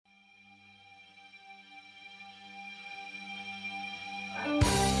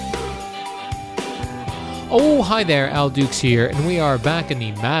Oh, hi there, Al Dukes here, and we are back in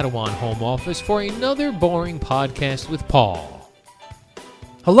the Matawan home office for another boring podcast with Paul.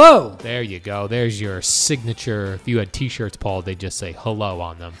 Hello. There you go. There's your signature. If you had t-shirts, Paul, they'd just say hello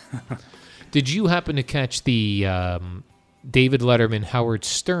on them. Did you happen to catch the David Letterman, Howard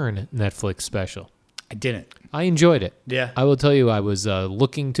Stern Netflix special? I didn't. I enjoyed it. Yeah. I will tell you, I was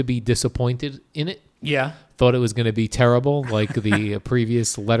looking to be disappointed in it. Yeah. Thought it was going to be terrible, like the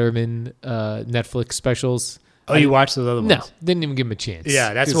previous Letterman Netflix specials. Oh, you watched those other ones? No, didn't even give him a chance.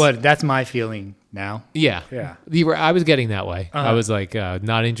 Yeah, that's my feeling now. Yeah. Yeah. I was getting that way. Uh-huh. I was like,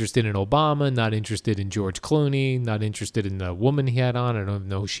 not interested in Obama, not interested in George Clooney, not interested in the woman he had on. I don't even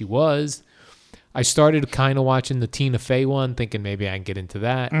know who she was. I started kind of watching the Tina Fey one, thinking maybe I can get into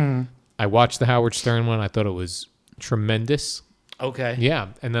that. Mm. I watched the Howard Stern one. I thought it was tremendous. Okay. Yeah.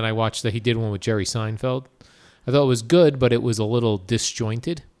 And then I watched he did one with Jerry Seinfeld. I thought it was good, but it was a little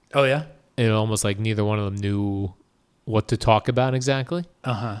disjointed. Oh, yeah? It almost like neither one of them knew what to talk about exactly.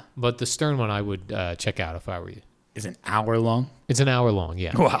 Uh-huh. But the Stern one I would check out if I were you. Is an hour long? It's an hour long,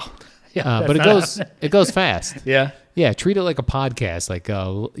 yeah. Wow. Yeah, But it goes fast. Yeah. Yeah, treat it like a podcast. Like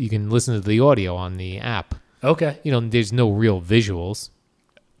you can listen to the audio on the app. Okay. You know, there's no real visuals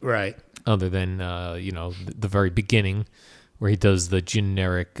Right. other than the very beginning where he does the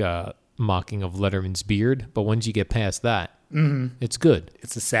generic mocking of Letterman's beard. But once you get past that, it's good.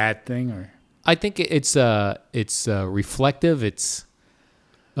 It's a sad thing, or? I think it's reflective. It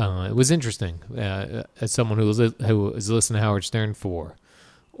was interesting as someone who has listened to Howard Stern for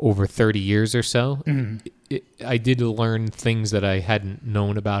over 30 years or so. I did learn things that I hadn't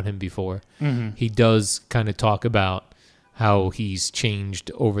known about him before. He does kind of talk about how he's changed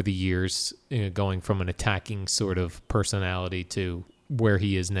over the years, going from an attacking sort of personality to where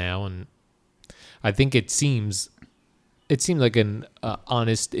he is now, and I think it seemed like an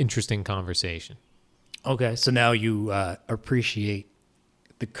honest, interesting conversation. Okay, so now you appreciate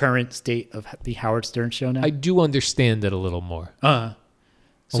the current state of the Howard Stern show now? I do understand it a little more. So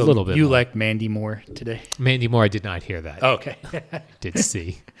a little bit you more. like Mandy Moore today? Mandy Moore, I did not hear that. Oh, okay. Did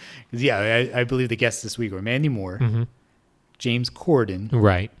see. Yeah, I believe the guests this week were Mandy Moore, James Corden.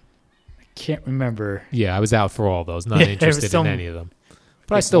 Right. Can't remember. Yeah, I was out for all those. Not Yeah, there interested was some- in any of them.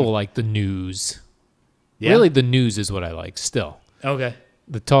 But I still like the news. Yeah? Really, the news is what I like still. Okay.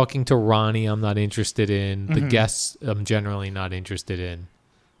 The talking to Ronnie, I'm not interested in. The guests, I'm generally not interested in.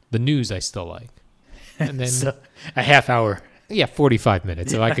 The news, I still like. And then, So, a half hour. 45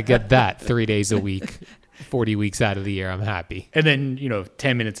 minutes. If I could get that 3 days a week, 40 weeks out of the year, I'm happy. And then,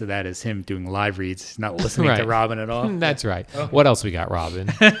 10 minutes of that is him doing live reads, not listening to Right. Robin at all. That's right. What else we got, Robin?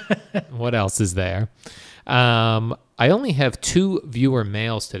 What else is there? I only have 2 viewer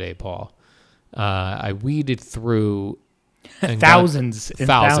mails today, Paul. I weeded through and Thousands got and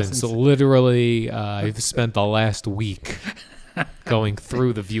thousands. thousands. So literally, I've spent the last week going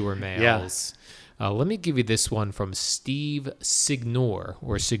through the viewer mails. Let me give you this one from Steve Signor,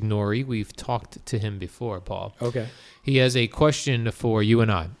 or Signori. We've talked to him before, Paul. Okay. He has a question for you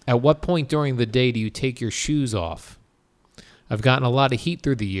and I. At what point during the day do you take your shoes off? I've gotten a lot of heat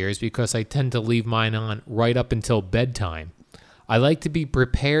through the years because I tend to leave mine on right up until bedtime. I like to be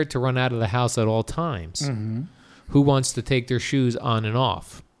prepared to run out of the house at all times. Who wants to take their shoes on and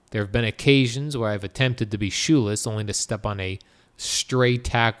off? There have been occasions where I've attempted to be shoeless only to step on a stray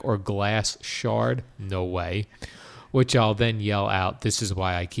tack or glass shard. No way. Which I'll then yell out, "This is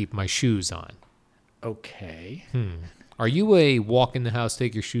why I keep my shoes on." Okay. Are you a walk in the house,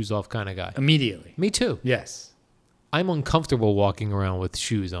 take your shoes off kind of guy? Immediately. Me too. Yes. I'm uncomfortable walking around with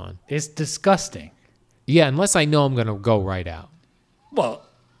shoes on. It's disgusting. Yeah, unless I know I'm going to go right out. Well,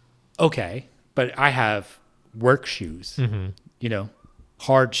 okay. But I have work shoes,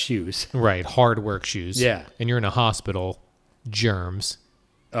 hard shoes. Right, hard work shoes. Yeah. And you're in a hospital, germs.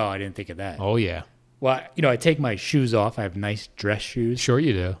 Oh, I didn't think of that. Oh, yeah. Well, I take my shoes off. I have nice dress shoes. Sure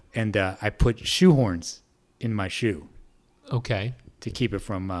you do. And I put shoe horns in my shoe Okay. to keep it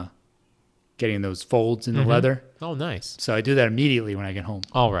from getting those folds in the leather. Oh, nice. So I do that immediately when I get home.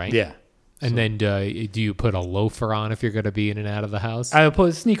 All right. Yeah. And then do you put a loafer on if you're going to be in and out of the house? I put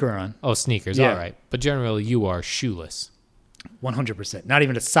a sneaker on. Oh, sneakers. Yeah. All right. But generally, you are shoeless. 100%. Not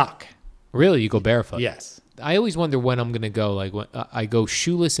even a sock. Really? You go barefoot? Yes. I always wonder when I'm going to go. Like, when I go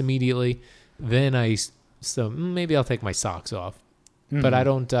shoeless immediately, then maybe I'll take my socks off. But I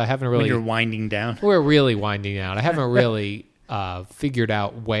don't, I haven't When really. you're winding down. We're really winding out. I haven't really figured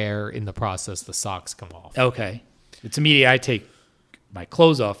out where in the process the socks come off. Okay. It's immediate. I take my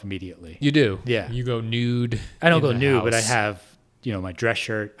clothes off immediately. You do? Yeah. You go nude. I don't in go the nude, but I house have, my dress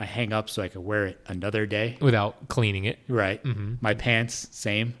shirt. I hang up so I can wear it another day. without cleaning it. Right. My pants,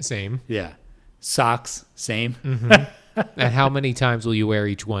 same. Same. Yeah. Socks, same. And how many times will you wear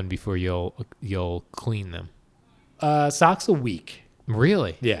each one before you'll clean them? Socks a week.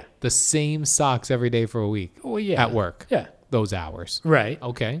 Really? Yeah. The same socks every day for a week? Well, yeah. At work? Yeah. Those hours? Right.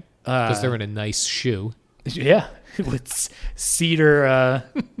 Okay. Because they're in a nice shoe. Yeah. With cedar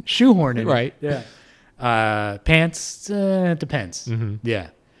shoehorn in Right. it. Yeah. Pants, it depends. Yeah.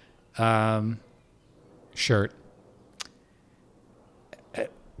 Shirt.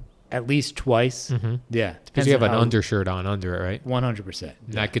 At least twice. Yeah. Because you have an on how- undershirt on under it, right? 100%.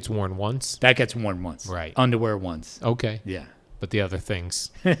 And that gets worn once? That gets worn once. Right. Underwear once. Okay. Yeah. But the other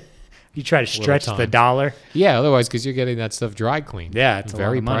things. You try to stretch the time. dollar. Yeah, otherwise, because you're getting that stuff dry cleaned. Yeah, it's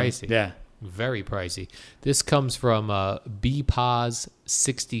very a lot of money. pricey. Yeah. Very pricey. This comes from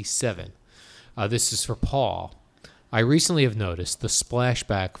BPOS67. This is for Paul. I recently have noticed the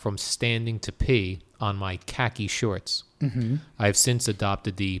splashback from standing to pee on my khaki shorts. I have since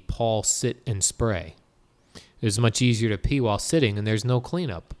adopted the Paul Sit and Spray. It is much easier to pee while sitting, and there's no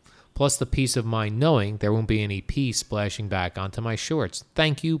cleanup. Plus the peace of mind knowing there won't be any pee splashing back onto my shorts.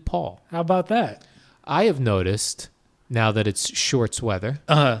 Thank you, Paul. How about that? I have noticed, now that it's shorts weather,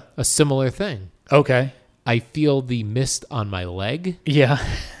 Uh-huh. a similar thing. Okay. I feel the mist on my leg, Yeah.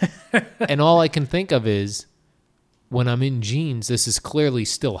 and all I can think of is, when I'm in jeans, this is clearly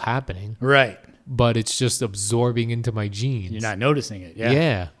still happening, Right. but it's just absorbing into my jeans. You're not noticing it. Yeah.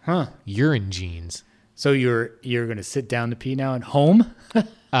 Yeah. Huh. You're in jeans. So you're going to sit down to pee now at home?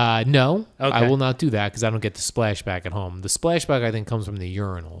 No, I Okay. will not do that because I don't get the splashback at home. The splashback, I think, comes from the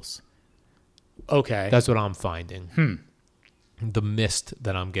urinals. Okay. That's what I'm finding. The mist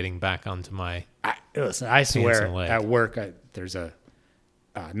that I'm getting back onto my... Listen, I and swear leg. at work, there's a,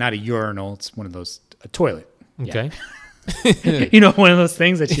 not a urinal. It's one of those, a toilet. Yeah. Okay. You know, one of those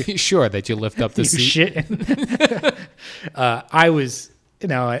things that you Sure, that you lift up the you seat. shit in. I was,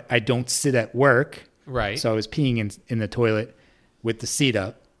 I don't sit at work. Right. So I was peeing in the toilet with the seat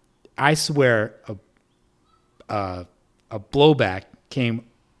up. I swear a blowback came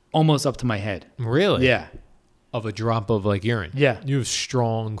almost up to my head. Really? Yeah. Of a drop of like urine. Yeah. You have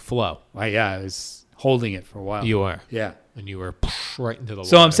strong flow. I was holding it for a while. You are. Yeah. And you were right into the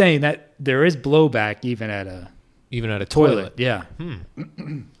So water. I'm saying that there is blowback even at a Even at a toilet. toilet. Yeah.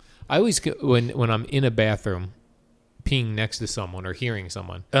 I always get, when I'm in a bathroom peeing next to someone or hearing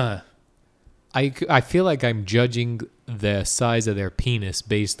someone, I feel like I'm judging the size of their penis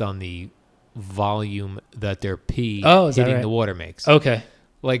based on the volume that their pee Is that hitting right? the water makes. Okay.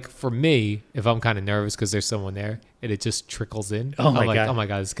 Like for me, if I'm kind of nervous because there's someone there and it just trickles in, Oh my I'm like, God. oh my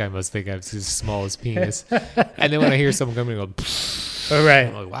God, this guy must think I'm as small as penis. And then when I hear someone coming and go, All right.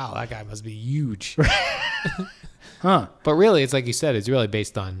 I'm like, wow, that guy must be huge. Huh. But really, it's like you said, it's really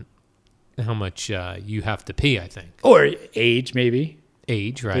based on how much you have to pee, I think. Or age, maybe.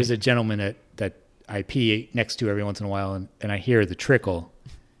 Age, right? There's a gentleman that I pee next to every once in a while, and I hear the trickle,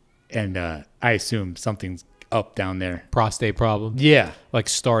 and I assume something's up down there. Prostate problem. Yeah. Like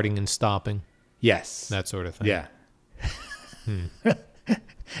starting and stopping, Yes. that sort of thing. Yeah.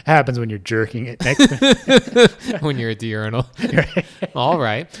 Happens when you're jerking it next to When you're at the urinal. All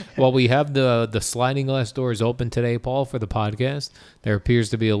right. Well, we have the sliding glass doors open today, Paul, for the podcast. There appears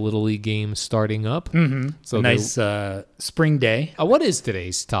to be a Little League game starting up. Mm-hmm. So a nice spring day. what is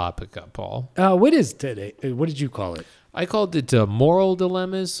today's topic, Paul? What is today? What did you call it? I called it moral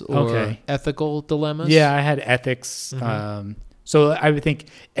dilemmas or Okay. ethical dilemmas. Yeah, I had ethics. So I would think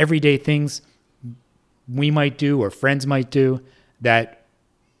everyday things we might do or friends might do that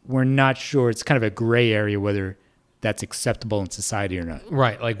we're not sure. It's kind of a gray area whether that's acceptable in society or not.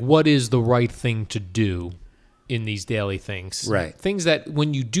 Right. Like, what is the right thing to do in these daily things? Right. Things that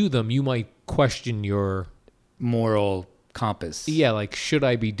when you do them, you might question your, Moral compass. like, should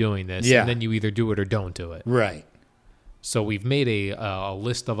I be doing this? Yeah. And then you either do it or don't do it. Right. So we've made a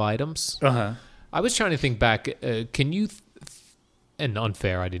list of items. Uh-huh. I was trying to think back. Can you, and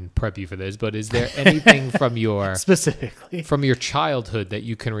unfair, I didn't prep you for this, but is there anything from your Specifically. childhood that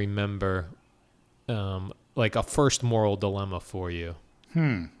you can remember, like a first moral dilemma for you?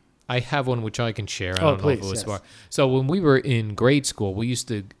 I have one which I can share. I don't know if please, it was yes. smart. So when we were in grade school, we used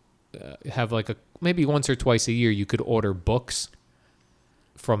to have like maybe once or twice a year you could order books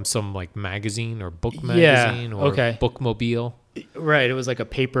from some like magazine or book magazine or okay. bookmobile. Right. It was like a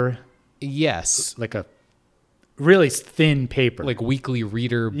paper, Yes. like a really thin paper. Like weekly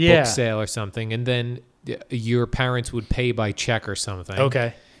reader Yeah. book sale or something. And then your parents would pay by check or something.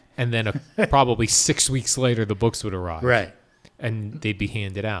 Okay. And then probably 6 weeks later, the books would arrive. Right. And they'd be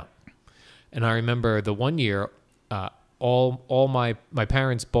handed out. And I remember the one year, all my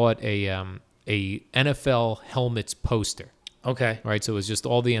parents bought a NFL helmets poster. Okay. right? So it was just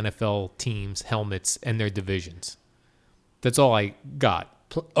all the NFL teams, helmets, and their divisions. That's all I got.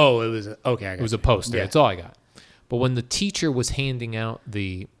 Oh, it was okay. I got It was a poster. Yeah. That's all I got. But when the teacher was handing out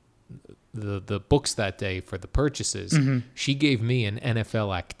the books that day for the purchases, she gave me an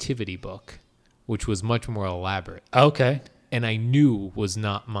NFL activity book, which was much more elaborate, Okay. and I knew was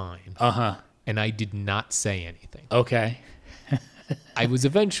not mine. Uh-huh. And I did not say anything. Okay. I was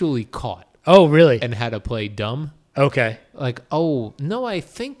eventually caught Oh, really? and had to play dumb. Okay. Like, oh, no, I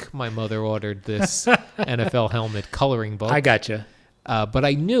think my mother ordered this NFL helmet coloring book. I gotcha. But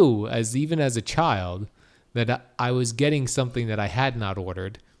I knew, even as a child, that I was getting something that I had not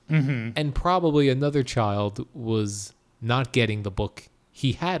ordered. And probably another child was not getting the book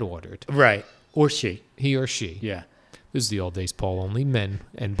he had ordered. Right. Or she. He or she. Yeah. This is the old days, Paul. Only men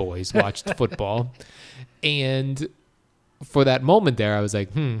and boys watched football. And for that moment there, I was like,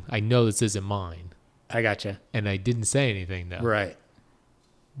 I know this isn't mine. I gotcha. And I didn't say anything, though. Right.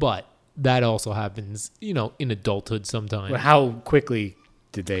 But that also happens, in adulthood sometimes. Well, how quickly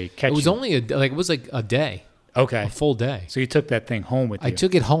did they catch It was you? only it was like a day, Okay. a full day. So you took that thing home with you. I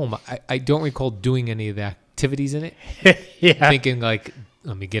took it home. I don't recall doing any of the activities in it. Yeah. Thinking like,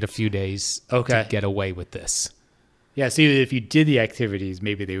 let me get a few days Okay. to get away with this. Yeah. See, if you did the activities,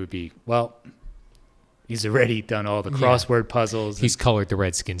 maybe they would be, well, he's already done all the crossword puzzles. He's colored the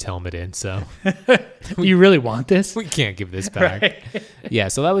Redskins helmet in, so You really want this? we can't give this back. Right. Yeah,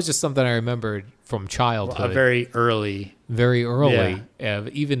 so that was just something I remembered from childhood, Very early. very early.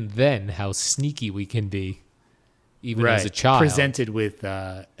 Even then, how sneaky we can be, even Right. as a child. Presented with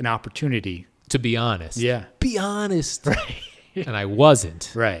an opportunity. To be honest. Yeah. Be honest. Right. And I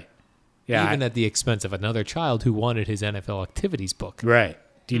wasn't. Right. Yeah. Even at the expense of another child who wanted his NFL activities book. Right.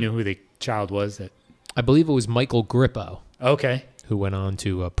 Do you know who the child was that? I believe it was Michael Grippo, Okay. who went on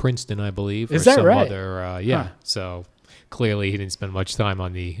to Princeton, I believe. Is or that some right? Other, Huh. So clearly he didn't spend much time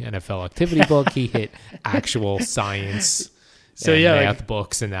on the NFL activity book. He hit actual science So, and yeah, like, math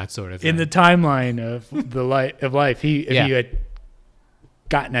books and that sort of thing. In the timeline of the life, if Yeah. you had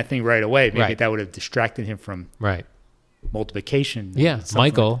gotten that thing right away, maybe Right. that would have distracted him from Right. multiplication. Yeah, something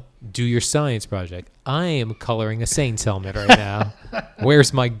Michael, do your science project. I am coloring a Saints helmet right now.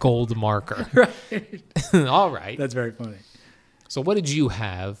 Where's my gold marker? Right. All right. That's very funny. So what did you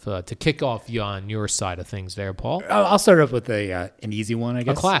have to kick off you on your side of things there, Paul? I'll start off with an easy one, I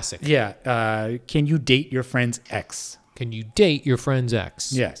guess. classic. Yeah. Can you date your friend's ex? Can you date your friend's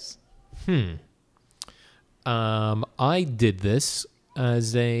ex? Yes. I did this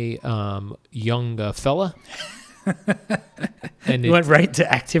as a young fella. And You went right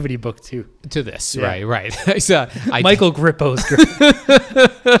to activity book too. to this, Yeah. right. So Michael Grippo's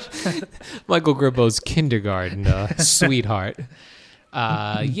Michael Grippo's kindergarten sweetheart.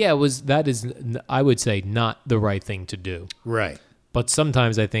 That is, I would say, not the right thing to do. Right. But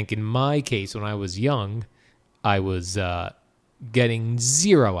sometimes I think in my case, when I was young, I was getting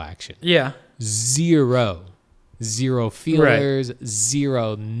zero action. Yeah. Zero feelers,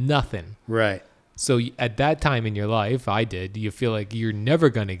 zero nothing. Right. So at that time in your life, you feel like you're never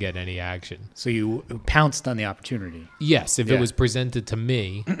going to get any action. So you pounced on the opportunity. Yes, if Yeah. it was presented to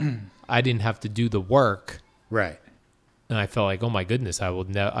me, I didn't have to do the work, Right. and I felt like, oh my goodness,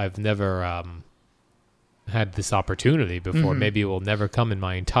 I've never had this opportunity before. Maybe it will never come in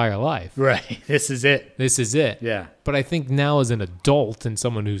my entire life. Right. This is it. This is it. Yeah. But I think now, as an adult and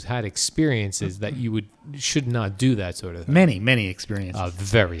someone who's had experiences, that you should not do that sort of thing. Many experiences.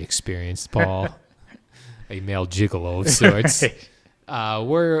 Very experienced, Paul. A male gigolo of sorts. Right.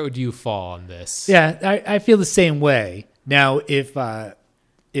 Where do you fall on this? Yeah, I feel the same way. Now, if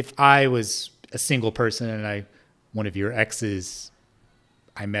I was a single person and one of your exes,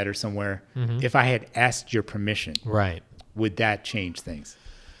 I met her somewhere, if I had asked your permission, Right. would that change things?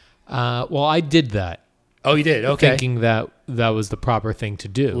 Well, I did that, Oh, you did? Okay. thinking that was the proper thing to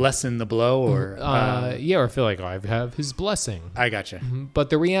do. Lessen the blow or... or I feel like I have his blessing. I gotcha. But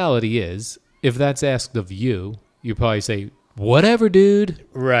the reality is, if that's asked of you, you probably say, whatever, dude,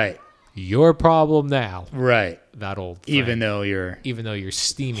 Right. your problem now. Right. That old thing. Even though you're you're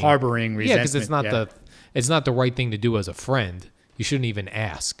steaming. harboring resentment. Yeah, because it's not the right thing to do as a friend. You shouldn't even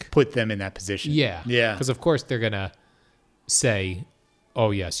ask. Put them in that position. Yeah. Yeah. Because, of course, they're going to say,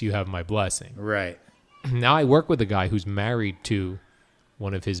 oh, yes, you have my blessing. Right. Now, I work with a guy who's married to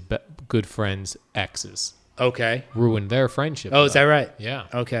one of his good friend's exes. Okay. Ruined their friendship. Oh, is that right? Yeah.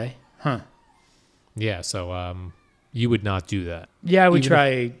 Okay. Huh. Yeah, so you would not do that. Yeah, I would Even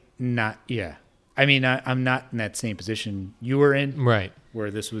try not... Yeah. I mean, I'm not in that same position you were in, Right, where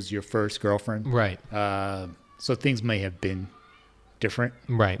this was your first girlfriend. right, So things may have been different.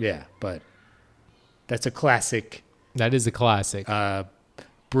 right. Yeah, but that's a classic That is a classic.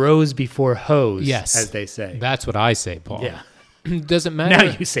 Bros before hoes, Yes. as they say. That's what I say, Paul. Yeah. Does it matter? Now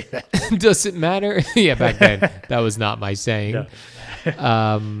you say that. Does it matter? Yeah, back then that was not my saying.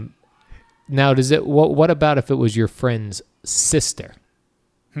 No. Now, does it? What about if it was your friend's sister?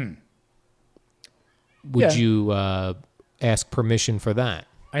 Would Yeah. you ask permission for that?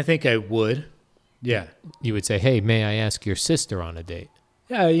 I think I would. Yeah. You would say, "Hey, may I ask your sister on a date?"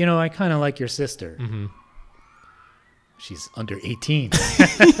 Yeah, I kind of like your sister. Mm-hmm. She's under 18.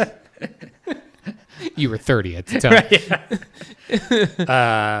 You were 30 at the time.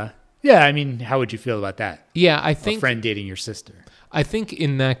 Yeah, I mean, how would you feel about that? Yeah, I A think. friend dating your sister. I think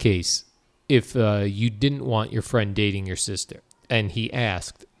in that case, if you didn't want your friend dating your sister and he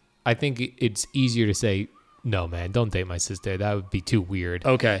asked, I think it's easier to say, "No, man, don't date my sister. That would be too weird."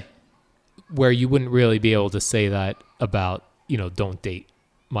 Okay. Where you wouldn't really be able to say that about, don't date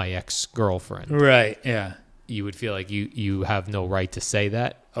my ex-girlfriend. Right, yeah. You would feel like you have no right to say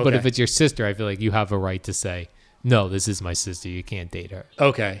that. But Okay. if it's your sister, I feel like you have a right to say, "No, this is my sister. You can't date her."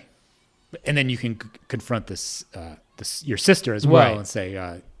 Okay. And then you can confront your sister as well Right. and say,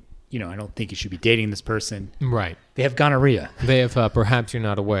 I don't think you should be dating this person. Right. They have gonorrhea. They have, perhaps you're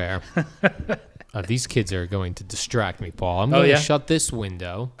not aware. These kids are going to distract me, Paul. I'm going yeah? to shut this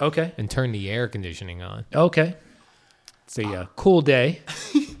window Okay. and turn the air conditioning on. Okay. It's a cool day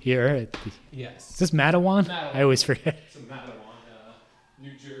here. At the, Yes. is this Mattawan? Mattawan. I always forget. It's a Mattawan,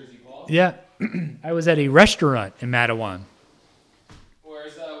 New Jersey, Paul. Yeah. I was at a restaurant in Mattawan.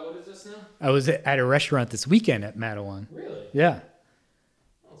 Where's, what is this now? I was at a restaurant this weekend at Mattawan. Really? Yeah.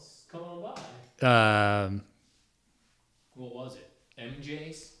 Come on by. What was it?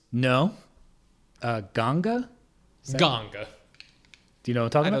 MJ's? No. Ganga? Ganga. Do you know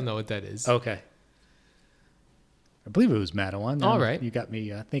what I'm I talking don't about? know what that is. Okay. I believe it was Mattawan. All right. You got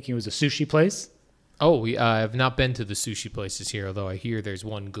me thinking it was a sushi place. Oh, I have not been to the sushi places here, although I hear there's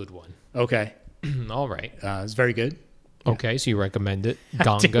one good one. Okay. All right. It's very good. Okay, so you recommend it.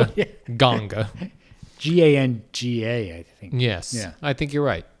 Ganga. Yeah. Ganga. Ganga, I think. Yes. Yeah. I think you're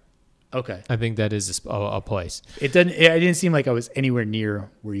right. Okay. I think that is a place. It didn't seem like I was anywhere near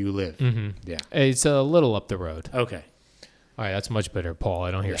where you live. Mm-hmm. Yeah. It's a little up the road. Okay. All right, that's much better, Paul.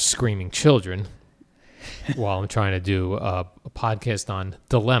 I don't hear screaming children while I'm trying to do a podcast on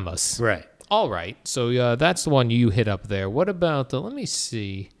dilemmas. Right. All right, so that's the one you hit up there. What about let me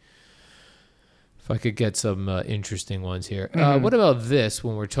see if I could get some interesting ones here. What about this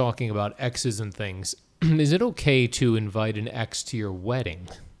when we're talking about exes and things? Is it okay to invite an ex to your wedding?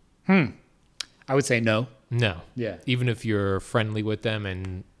 I would say no. No. Yeah. Even if you're friendly with them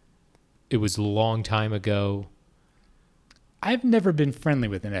and it was a long time ago. I've never been friendly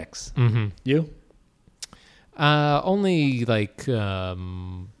with an ex. Mm-hmm. You? Only like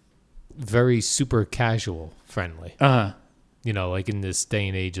very super casual friendly. Uh-huh. Like in this day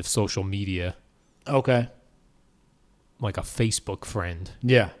and age of social media, Okay. like a Facebook friend.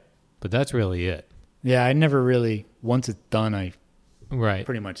 Yeah. But that's really it. Yeah, I never really, once it's done, I Right.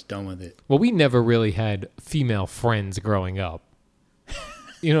 pretty much done with it. Well, we never really had female friends growing up.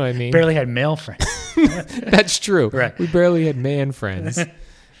 You know what I mean? Barely had male friends. That's true. Right. We barely had man friends.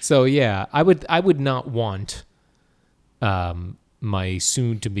 So yeah, I would not want my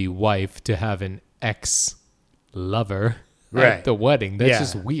soon-to-be wife to have an ex-lover Right. at the wedding. That's Yeah.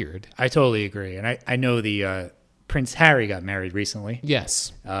 just weird. I totally agree. And I know the Prince Harry got married recently.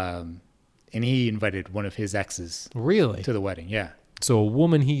 Yes. And he invited one of his exes Really? to the wedding. Yeah. So a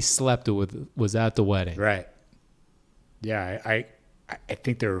woman he slept with was at the wedding. Right. Yeah, I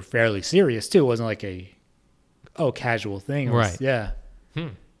think they were fairly serious too. It wasn't like a casual thing. It was- Right. Yeah.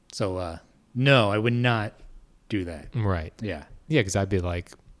 So no, I would not do that. Right. Yeah. Yeah, because I'd be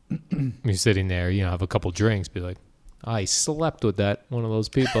like, you're sitting there, have a couple drinks, be like, I slept with one of those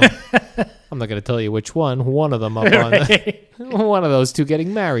people. I'm not going to tell you which one. One of them up on one of those two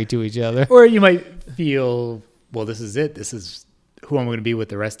getting married to each other. Or you might feel, well, this is it. This is who I'm going to be with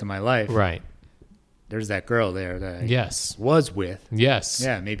the rest of my life. Right. There's that girl there that I Yes. was with. Yes.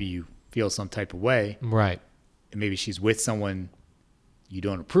 Yeah, maybe you feel some type of way. Right. And maybe she's with someone you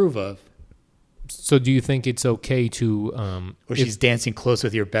don't approve of. So do you think it's okay to Or she's dancing close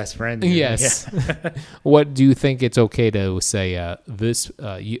with your best friend. Yes. Yeah. What do you think it's okay to say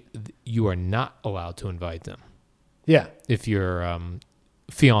you are not allowed to invite them Yeah. if your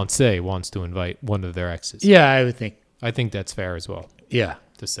fiance wants to invite one of their exes? Yeah, I would think. I think that's fair as well Yeah.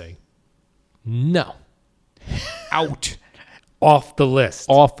 to say no. Out. Off the list.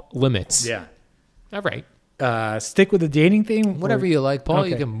 Off limits. Yeah. All right. Stick with the dating thing. Whatever you like, Paul.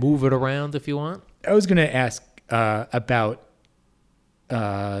 You Okay. can move it around if you want. I was going to ask about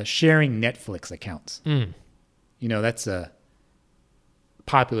sharing Netflix accounts. that's a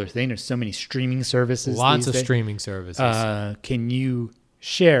popular thing. There's so many streaming services. Lots these of days. streaming services. Can you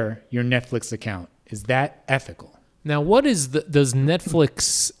share your Netflix account? Is that ethical? Now, does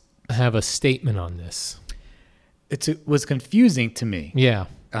Netflix have a statement on this? It was confusing to me. Yeah.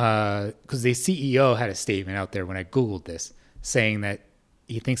 Because the CEO had a statement out there when I Googled this saying that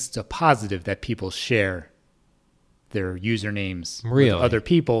he thinks it's a positive that people share their usernames Really? with other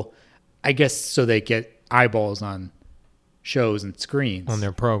people, I guess so they get eyeballs on shows and screens. On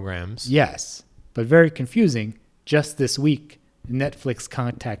their programs. Yes, but very confusing. Just this week, Netflix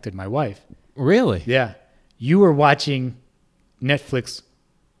contacted my wife. Really? Yeah. You were watching Netflix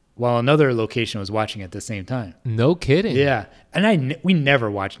while another location was watching at the same time. No kidding. Yeah. And we never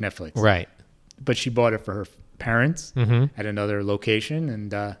watch Netflix. Right. But she bought it for her parents Mm-hmm. at another location,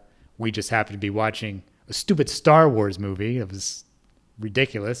 and we just happened to be watching a stupid Star Wars movie. It was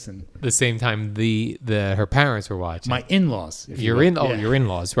ridiculous, and The same time her parents were watching. my in-laws. if you Your will. Yeah. your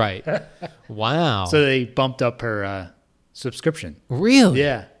in-laws, right? Wow. So they bumped up her subscription. Really?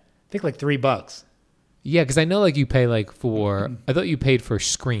 Yeah, I think like $3. Yeah, because I know like you pay like for. I thought you paid for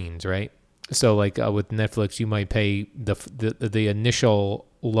screens, right? So like with Netflix, you might pay the initial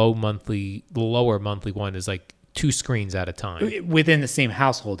lower monthly one is like 2 screens at a time. Within the same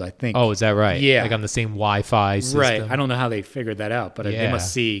household, I think. Oh, is that right? Yeah. Like on the same Wi-Fi system. right. I don't know how they figured that out, but they Yeah.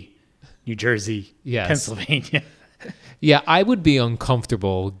 must see New Jersey, Yes. Pennsylvania. Yeah, I would be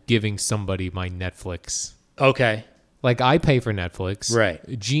uncomfortable giving somebody my Netflix. Okay. Like I pay for Netflix. Right.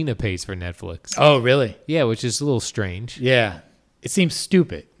 Gina pays for Netflix. Oh, really? Yeah, which is a little strange. Yeah. It seems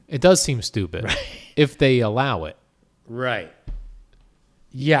stupid. It does seem stupid if they allow it. Right.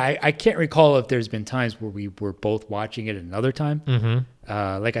 Yeah, I can't recall if there's been times where we were both watching it another time.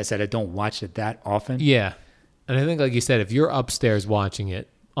 Mm-hmm. Like I said, I don't watch it that often. Yeah. And I think, like you said, if you're upstairs watching it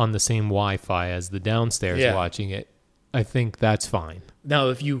on the same Wi-Fi as the downstairs Yeah. watching it, I think that's fine. Now,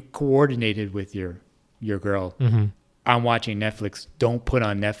 if you coordinated with your girl, I'm watching Netflix, don't put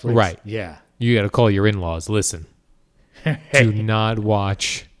on Netflix. Right. Yeah. You got to call your in-laws. Listen, do not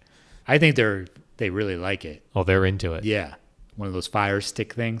watch. I think they really like it. Oh, they're into it. Yeah. One of those Fire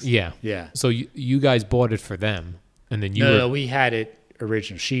Stick things. Yeah. Yeah. So you guys bought it for them, and then No, we had it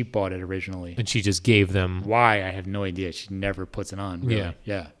original. She bought it originally. and she just gave them. Why? I have no idea. She never puts it on. Really. Yeah.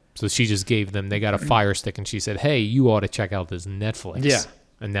 Yeah. So she just gave them. They got a Fire Stick, and she said, "Hey, you ought to check out this Netflix." Yeah.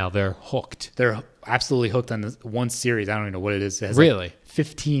 And now they're hooked. They're absolutely hooked on this one series. I don't even know what it is. It has Really? like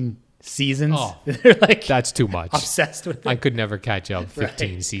 15 seasons. Oh. They're like That's too much. obsessed with it. I could never catch up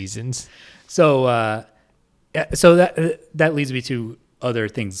 15 Right. seasons. So, so that leads me to other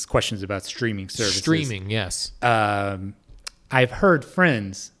things, questions about streaming services. Streaming, yes. I've heard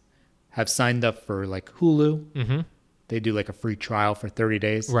friends have signed up for like Hulu. Mm-hmm. They do like a free trial for 30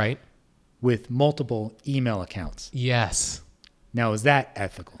 days Right. with multiple email accounts. Yes. Now, is that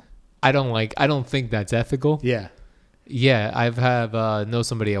ethical? I don't think that's ethical. Yeah. Yeah, know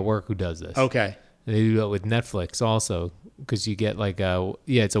somebody at work who does this. Okay. And they do that with Netflix also because you get like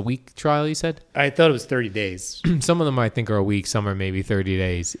it's a week trial, you said? I thought it was 30 days. Some of them I think are a week, some are maybe 30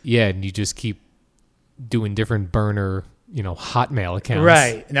 days. Yeah, and you just keep doing different burner, Hotmail accounts.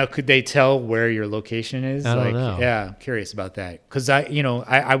 Right. Now, could they tell where your location is? I don't know. Yeah, I'm curious about that. Because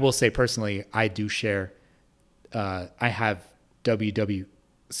I will say personally, I do share. I have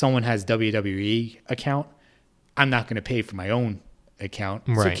someone has WWE account. I'm not going to pay for my own account.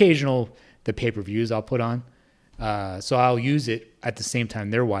 It's Right. occasional the pay-per-views I'll put on. So I'll use it at the same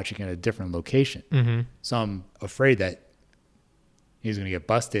time they're watching at a different location. Mm-hmm. So I'm afraid that he's going to get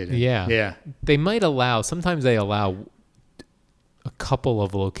busted. Yeah. Yeah. They might sometimes they allow a couple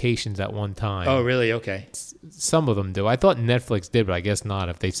of locations at one time. Oh, really? Okay. Some of them do. I thought Netflix did, but I guess not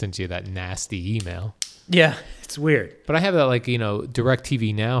if they sent you that nasty email. Yeah. It's weird. But I have that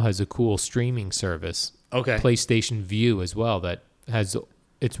DirecTV Now has a cool streaming service. Okay. PlayStation View as well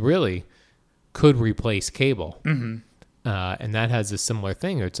it's really could replace cable. Mm-hmm. And that has a similar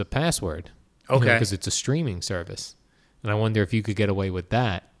thing. It's a password. Okay. Because it's a streaming service. And I wonder if you could get away with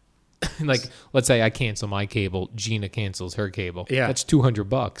that. Like, let's say I cancel my cable, Gina cancels her cable. Yeah. That's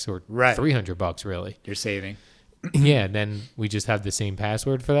 $200 or Right. $300 really. You're saving. Yeah, and then we just have the same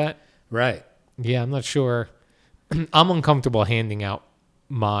password for that. Right. Yeah, I'm not sure. I'm uncomfortable handing out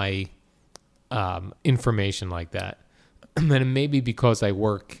my information like that. And it may be because I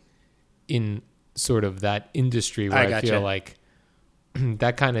work in sort of that industry where I gotcha. feel like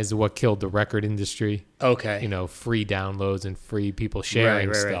that kind of is what killed the record industry. Okay. Free downloads and free people sharing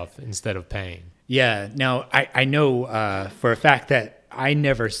Right. stuff instead of paying. Yeah. Now, I know for a fact that I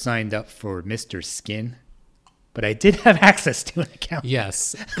never signed up for Mr. Skin. but I did have access to an account.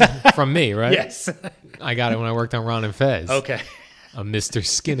 Yes. From me, right? Yes. I got it when I worked on Ron and Fez. Okay. A Mr.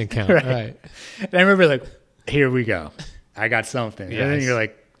 Skin account. Right. Right. And I remember like, here we go. I got something. And then Yes. you're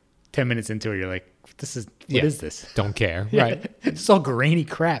like 10 minutes into it, you're like, what Yeah. is this? Don't care. Yeah. Right. It's all grainy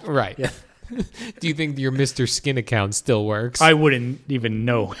crap. Right. Yeah. Do you think your Mr. Skin account still works? I wouldn't even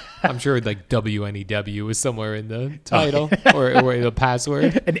know. I'm sure like WNEW is somewhere in the title or the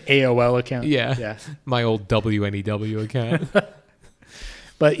password. An AOL account. Yeah. Yeah. My old WNEW account.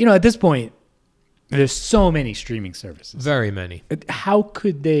 But, at this point, there's so many streaming services. Very many. How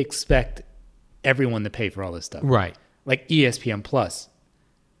could they expect everyone to pay for all this stuff? Right. Like ESPN Plus.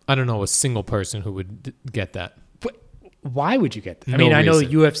 I don't know a single person who would get that. But why would you get that? I No mean, I know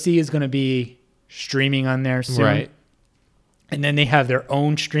reason. UFC is going to be streaming on there soon. Right. And then they have their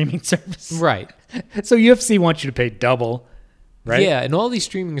own streaming service. Right. So UFC wants you to pay double, right? Yeah, and all these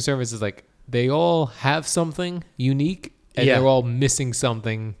streaming services, like, they all have something unique, and Yeah. they're all missing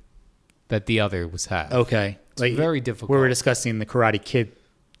something that the other was have. Okay. It's very difficult. We were discussing the Karate Kid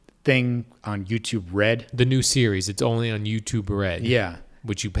thing on YouTube Red. The new series, it's only on YouTube Red. Yeah.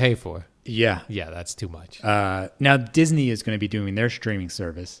 Which you pay for. Yeah. Yeah, that's too much. Now Disney is going to be doing their streaming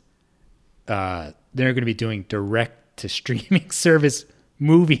service. They're going to be doing direct to streaming service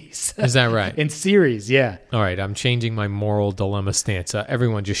movies. Is that right? In series, yeah. All right, I'm changing my moral dilemma stance.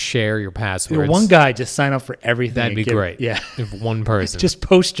 Everyone just share your passwords. One guy just sign up for everything. That'd and be get- great. Yeah. If one person. Just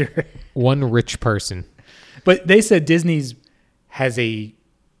post your. one rich person. But they said Disney's has a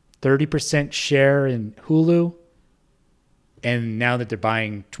 30% share in Hulu. And now that they're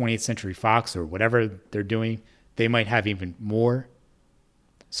buying 20th Century Fox or whatever they're doing, they might have even more.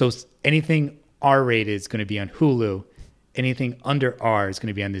 So anything R-rated is going to be on Hulu. Anything under R is going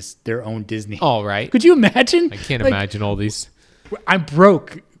to be on their own Disney. All right. Could you imagine? I can't Like, imagine all these. I'm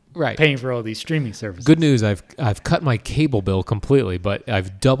broke Right. paying for all these streaming services. Good news, I've cut my cable bill completely, but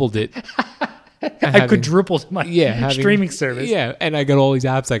I've doubled it. I quadrupled my streaming service. Yeah, and I got all these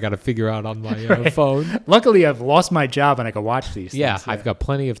apps I got to figure out on my phone. Luckily, I've lost my job and I can watch these Yeah, things. I've got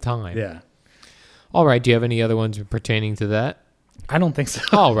plenty of time. Yeah. All right, do you have any other ones pertaining to that? I don't think so.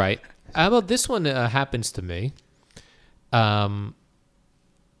 All right. How about this one happens to me? When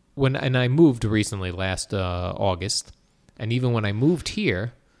I moved recently last August, and even when I moved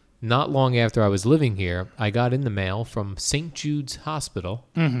here, not long after I was living here, I got in the mail from St. Jude's Hospital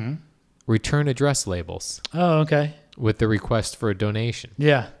return address labels Oh, okay. with the request for a donation.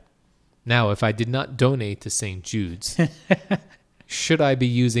 Yeah. Now, if I did not donate to St. Jude's, should I be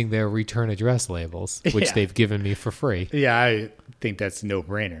using their return address labels, which Yeah. they've given me for free? Yeah, I think that's a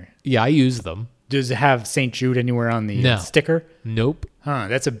no-brainer. Yeah, I use them. Does it have St. Jude anywhere on the No. sticker? Nope. Huh,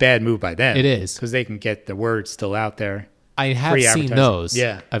 that's a bad move by them. It is. Because they can get the word still out there. I have Free seen advertising. those.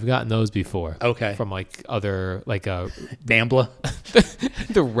 Yeah. I've gotten those before. Okay. From like other, like Nambla.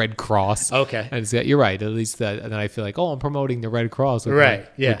 the Red Cross. Okay. And it's, you're right. At least that, and then I feel like, I'm promoting the Red Cross with Right, my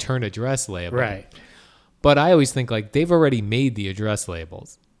yeah. return address label. Right. But I always think like they've already made the address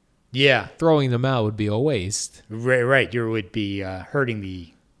labels. Yeah. Throwing them out would be a waste. Right. You would be hurting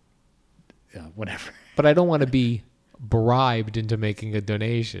the whatever. But I don't want to be bribed into making a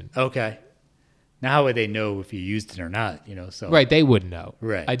donation. Okay. Now, how would they know if you used it or not? So Right, they wouldn't know.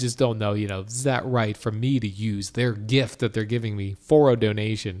 Right. I just don't know, is that right for me to use their gift that they're giving me for a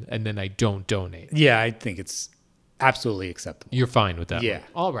donation and then I don't donate? Yeah, I think it's absolutely acceptable. You're fine with that? Yeah. one.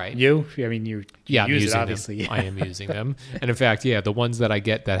 All right. You? I mean, you Yeah, I'm use using it, obviously. them. I am using them. And in fact, yeah, the ones that I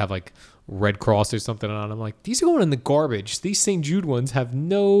get that have like Red Cross or something on them, I'm like, these are going in the garbage. These St. Jude ones have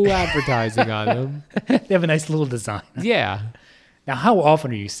no advertising on them. They have a nice little design. Yeah. Now, how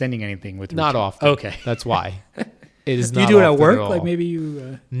often are you sending anything with Not return? often. Okay. That's why. It is Do not you do it at often work? all. Like maybe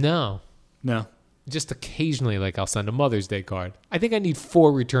you... No. No. Just occasionally, like I'll send a Mother's Day card. I think I need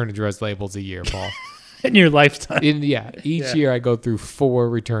 4 return address labels a year, Paul. In your lifetime. Each Yeah. year I go through 4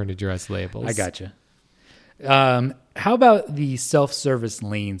 return address labels. I gotcha. How about the self-service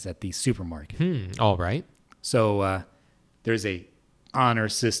lanes at the supermarket? All right. So there's a honor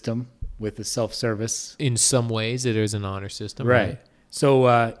system with the self-service. In some ways, it is an honor system. Right.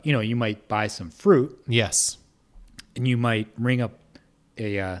 So, you might buy some fruit Yes. and you might ring up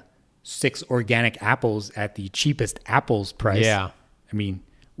a 6 organic apples at the cheapest apples price. Yeah. I mean,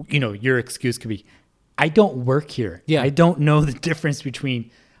 your excuse could be, I don't work here. Yeah. I don't know the difference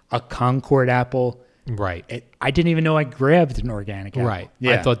between a Concord apple. Right. I didn't even know I grabbed an organic apple. Right.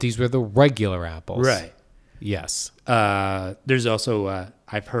 Yeah. I thought these were the regular apples. Right. Yes. There's also,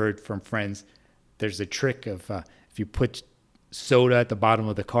 I've heard from friends, there's a trick of if you put soda at the bottom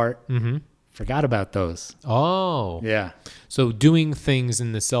of the cart, forgot about those. Oh. Yeah. So doing things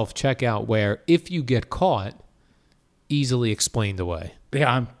in the self-checkout where if you get caught, easily explained away.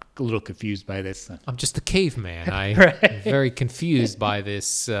 Yeah, I'm a little confused by this. I'm just a caveman. I'm Right. very confused by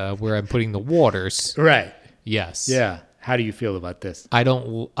this, where I'm putting the waters. Right. Yes. Yeah. How do you feel about this? I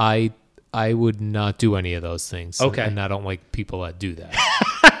don't. I would not do any of those things. Okay. And I don't like people that do that.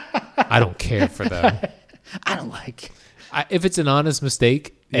 I don't care for them. I don't like. If it's an honest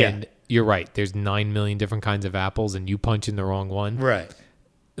mistake, Yeah. and you're right, there's 9 million different kinds of apples, and you punch in the wrong one. Right.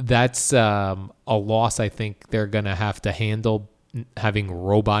 That's a loss. I think they're gonna have to handle having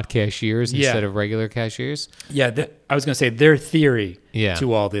robot cashiers Yeah. instead of regular cashiers. Yeah. I was going to say their theory Yeah.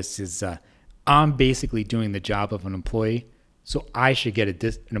 to all this is I'm basically doing the job of an employee, so I should get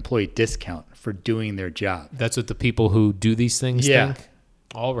an employee discount for doing their job. That's what the people who do these things Yeah. think.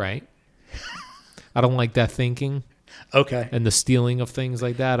 All right. I don't like that thinking Okay. and the stealing of things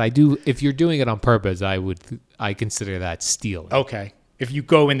like that. I do. If you're doing it on purpose, I consider that stealing. Okay. If you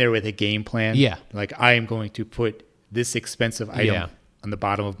go in there with a game plan, Yeah. like I am going to put this expensive item Yeah. on the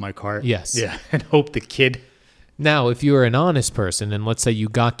bottom of my cart. Yes. Yeah. And hope the kid. Now, if you're an honest person, and let's say you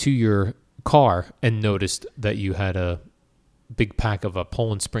got to your car and noticed that you had a big pack of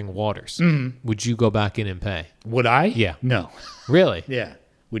Poland Spring Waters, would you go back in and pay? Would I? Yeah. No. Really? Yeah.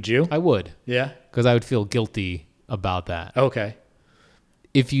 Would you? I would, Yeah. because I would feel guilty about that. Okay.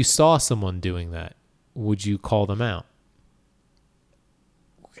 If you saw someone doing that, would you call them out?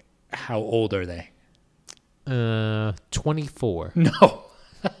 How old are they? 24. No.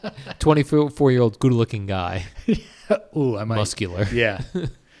 24-year-old good-looking guy, Ooh, I might. muscular. Yeah.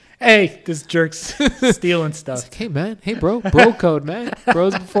 Hey, this jerk's stealing stuff. Hey, man. Hey, bro. Bro code, man.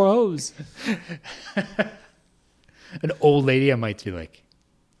 Bros before hoes. An old lady, I might be like,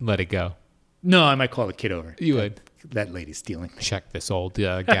 Let it go. no, I might call the kid over. You would That lady's stealing. check this old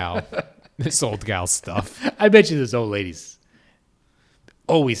gal. This old gal stuff. I bet you this old lady's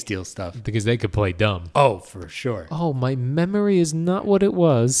always steal stuff. Because they could play dumb. Oh, for sure. Oh, my memory is not what it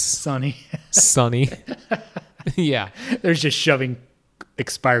was, Sonny. Sonny. Yeah. They're just shoving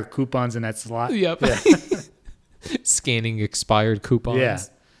expired coupons in that slot. Yep. Scanning expired coupons. Yeah.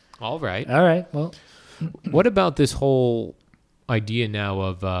 All right. All right. Well, What about this whole idea now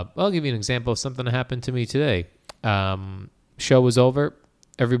of, I'll give you an example of something that happened to me today. Show was over.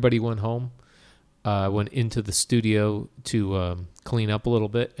 Everybody went home. Went into the studio to clean up a little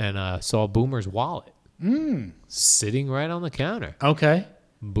bit and saw Boomer's wallet sitting right on the counter. okay.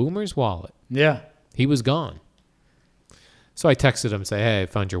 Boomer's wallet. Yeah. He was gone. So I texted him and say, hey, I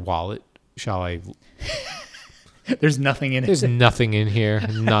found your wallet. Shall I? There's nothing in There's it. nothing in here.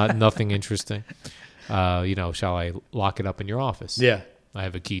 Nothing interesting. Shall I lock it up in your office? Yeah. I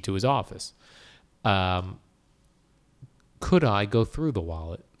have a key to his office. Could I go through the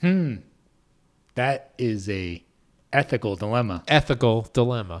wallet? That is a ethical dilemma. Ethical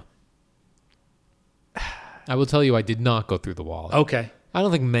dilemma. I will tell you, I did not go through the wallet. Okay. I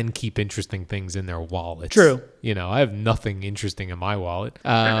don't think men keep interesting things in their wallets. True. I have nothing interesting in my wallet.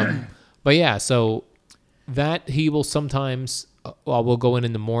 But yeah, so that he will sometimes, we'll go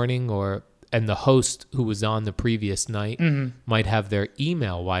in the morning and the host who was on the previous night might have their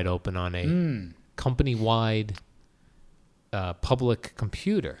email wide open on a company-wide public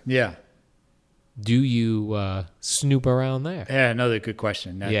computer. Yeah. Do you snoop around there? Yeah. Another good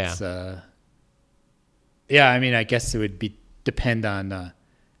question. That's, yeah. I mean, I guess it would depend on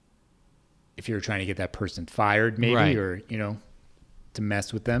if you're trying to get that person fired, maybe, Right. or to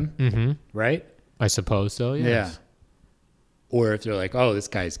mess with them, Mm-hmm. right? I suppose so, yes. Yeah. Or if they're like, oh, this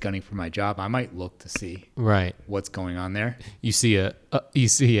guy's gunning for my job, I might look to see Right. what's going on there. You see a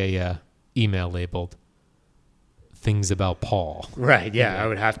email labeled "Things About Paul." Right. Yeah. I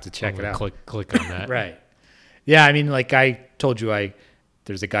would have to check I'm it gonna out. Click on that. Right. Yeah. I mean, like I told you,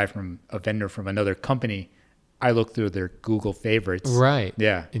 there's a vendor from another company. I looked through their Google favorites. Right.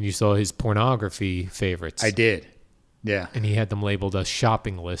 Yeah. And you saw his pornography favorites. I did. Yeah. And he had them labeled a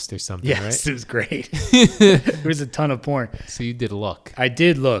shopping list or something, Yes, right? it was great. There was a ton of porn. So you did look. I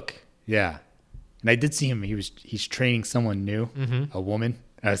did look. Yeah. And I did see him. He's training someone new, a woman.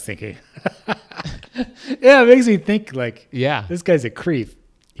 I was thinking, yeah, it makes me think like, Yeah. this guy's a creep.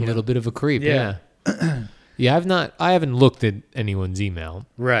 A little bit of a creep, Yeah. yeah. Yeah, I haven't looked at anyone's email.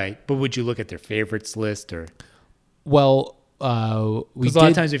 Right. But would you look at their favorites list or? Well, we Because a lot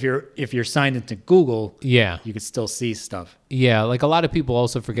of times if you're signed into Google, Yeah. you could still see stuff. Yeah, like a lot of people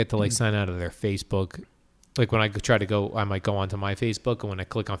also forget to like sign out of their Facebook. Like when I try to go, I might go onto my Facebook, and when I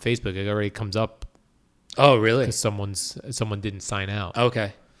click on Facebook, it already comes up Oh, really? because someone didn't sign out.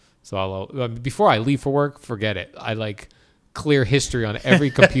 Okay. So before I leave for work, forget it. I like clear history on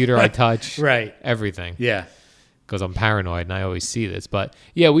every computer I touch. Right. Everything. Yeah. Because I'm paranoid and I always see this. But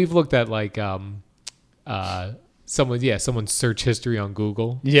yeah, we've looked at like someone's search history on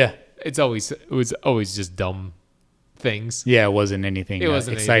Google. Yeah. It was always just dumb things. Yeah, it wasn't anything It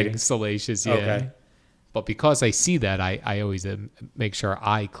wasn't exciting. anything salacious. Yeah. Okay. But because I see that, I always make sure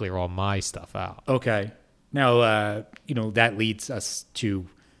I clear all my stuff out. Okay. Now, that leads us to,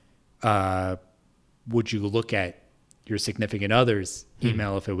 would you look at your significant other's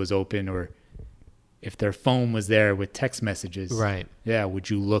email if it was open, or if their phone was there with text messages? Right. Yeah. Would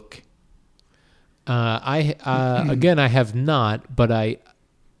you look? Again, I have not, but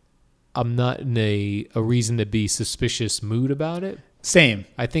I'm not in a reason to be suspicious mood about it. Same.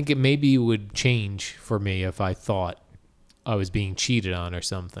 I think it maybe would change for me if I thought I was being cheated on or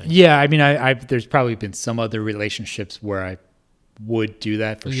something. Yeah. I mean, I there's probably been some other relationships where I would do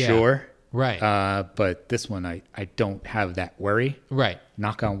that for sure. Right. But this one, I don't have that worry. Right.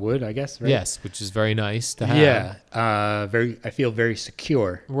 Knock on wood, I guess. Right? Yes, which is very nice to have. Yeah. I feel very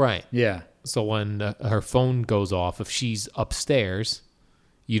secure. Right. Yeah. So when her phone goes off, if she's upstairs,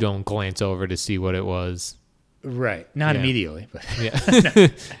 you don't glance over to see what it was. Right. Not Yeah. immediately, but Yeah.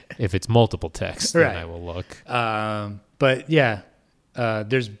 If it's multiple texts, then Right. I will look. but yeah,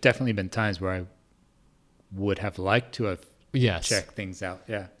 there's definitely been times where I would have liked to have Yes. checked things out.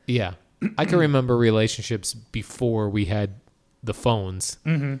 Yeah. Yeah. I can remember relationships before we had the phones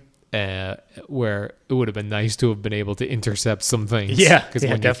where it would have been nice to have been able to intercept some things. Yeah, Because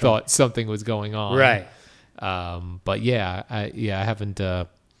yeah, when definitely. you thought something was going on. Right. But yeah, I haven't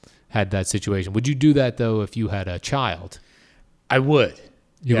had that situation. Would you do that, though, if you had a child? I would.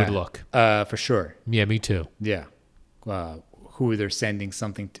 You Yeah. would look. For sure. Yeah, me too. Yeah. Who they're sending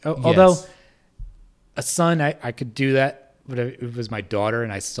something to. Yes. Although a son, I could do that. But if it was my daughter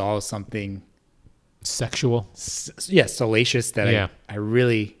and I saw something, Sexual. salacious that Yeah.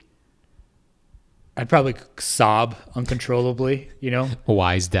 I'd probably sob uncontrollably, A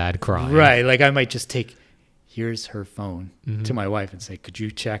wise dad crying. Right. Like I might just here's her phone to my wife and say, could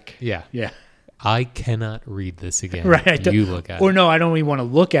you check? Yeah. Yeah. I cannot read this again. Right. You look at Or it. no, I don't even want to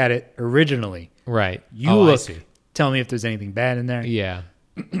look at it originally. Right. You I look, see. tell me if there's anything bad in there. Yeah.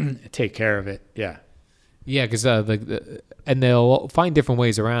 Take care of it. Yeah. Yeah, because and they'll find different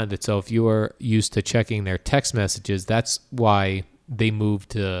ways around it. So if you are used to checking their text messages, that's why they moved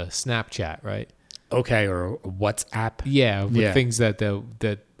to Snapchat, right? Okay. Or WhatsApp. Yeah, with Yeah. things that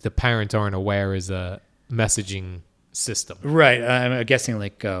the parents aren't aware is a messaging system. Right. I'm guessing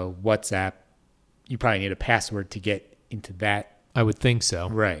like WhatsApp, you probably need a password to get into that. I would think so.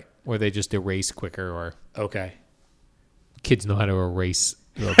 Right. Or they just erase quicker, or Okay. kids know how to erase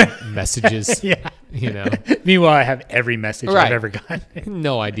messages. Yeah. You know, Meanwhile, I have every message I've Right. ever gotten.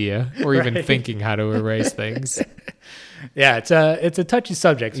 no idea, or even Right. thinking how to erase things. Yeah. It's a touchy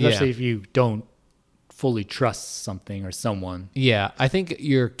subject, especially Yeah. if you don't fully trust something or someone. Yeah, I think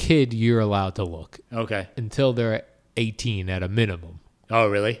your kid, you're allowed to look Okay. until they're 18 at a minimum. Oh,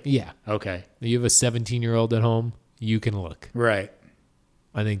 really? Yeah. Okay. You have a 17-year-old at home, you can look. Right.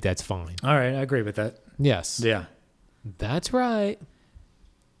 I think that's fine. All right. I agree with that. Yes. Yeah. That's right.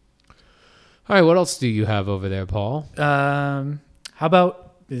 All right, what else do you have over there, Paul? How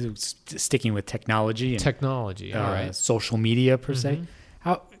about sticking with technology and Technology. All right. social media per se?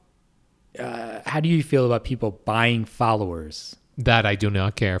 How do you feel about people buying followers? That I do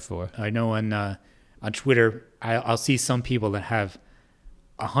not care for. I know on Twitter, I'll see some people that have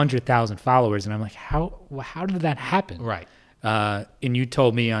 100,000 followers, and I'm like, how did that happen? Right. And you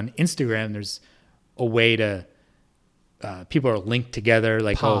told me on Instagram, there's a way to people are linked together,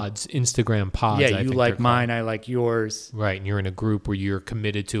 like Pods, Instagram pods. yeah, I you think like they're mine, I like yours. called. Right, and you're in a group where you're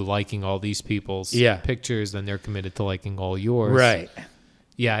committed to liking all these people's Yeah. pictures, and they're committed to liking all yours. Right.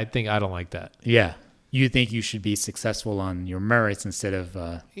 Yeah, I don't like that. Yeah. You think you should be successful on your merits instead of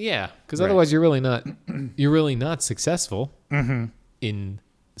Yeah, because Right. otherwise you're really not successful in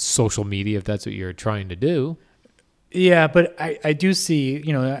social media if that's what you're trying to do. yeah, but I do see,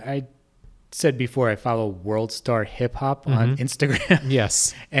 I said before I follow World Star Hip Hop on Instagram.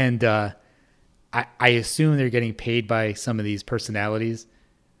 Yes. And I assume they're getting paid by some of these personalities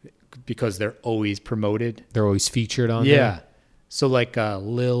because they're always promoted. They're always featured on Yeah. there. So like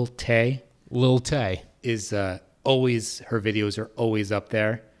Lil Tay Lil Tay. is always, her videos are always up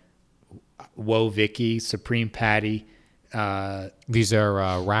there. Whoa Vicky, Supreme Patty. These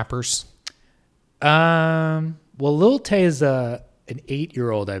are rappers. Well, Lil Tay is an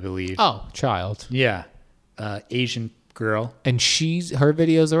 8-year-old, I believe. Oh, child. Yeah. Asian girl. And her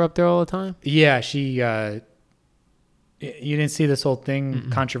videos are up there all the time? Yeah, she you didn't see this whole thing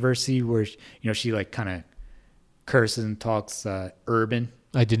controversy where she like kind of curses and talks urban.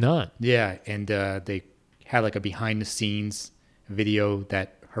 I did not. Yeah, and they had like a behind the scenes video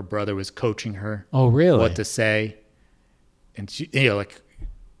that her brother was coaching her Oh, really? what to say. and she, like,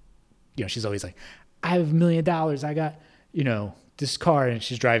 she's always like, I have $1 million. I got, this car, and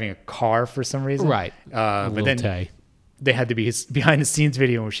she's driving a car for some reason. Right. But then they had to be his behind the scenes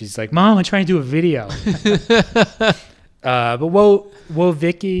video where she's like, Mom, I'm trying to do a video. But whoa,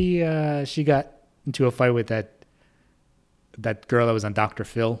 Vicky, she got into a fight with that girl that was on Dr.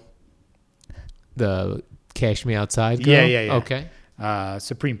 Phil. The Cash Me Outside girl? Yeah. Okay.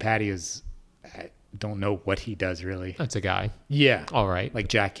 Supreme Patty I don't know what he does really. That's a guy. Yeah. All right. Like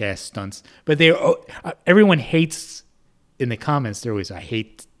jackass stunts. But everyone hates in the comments. They're always, I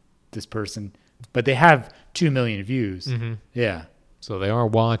hate this person. But they have 2 million views. Mm-hmm. Yeah. So they are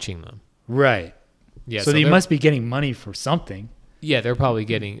watching them. Right. Yeah. So they must be getting money for something. Yeah, they're probably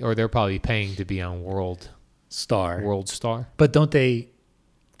they're probably paying to be on World Star. But don't they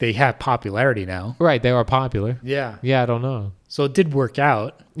have popularity now? Right, they are popular. Yeah. Yeah, I don't know. So it did work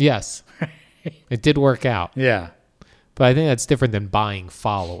out. Yes. It did work out. Yeah. But I think that's different than buying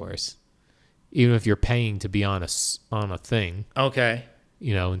followers. Even if you're paying to be on a thing. Okay.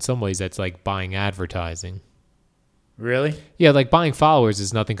 In some ways that's like buying advertising. Really? Yeah, like buying followers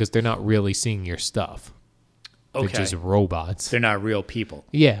is nothing because they're not really seeing your stuff. Okay. They're just robots. They're not real people.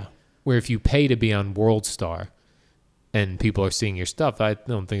 Yeah. Where if you pay to be on World Star and people are seeing your stuff, I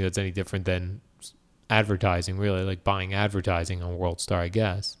don't think that's any different than advertising, really, like buying advertising on World Star, I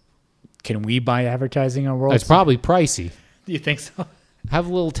guess. Can we buy advertising on World It's Star? probably pricey. Do you think so? Have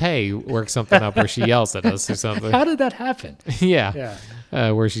Lil Tay work something up where she yells at us or something. How did that happen? Yeah.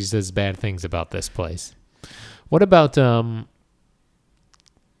 Where she says bad things about this place. What about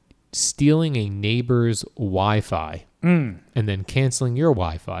stealing a neighbor's Wi-Fi and then canceling your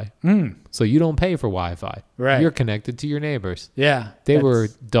Wi-Fi so you don't pay for Wi-Fi? Right. You're connected to your neighbors. Yeah. They were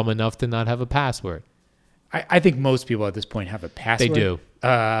dumb enough to not have a password. I think most people at this point have a password. They do.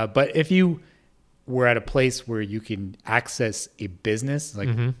 But if you were at a place where you can access a business, like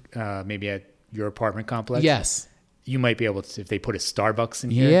maybe at your apartment complex, Yes. you might be able to, if they put a Starbucks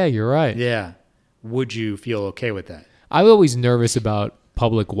in here. Yeah, you're right. Yeah. Would you feel okay with that? I'm always nervous about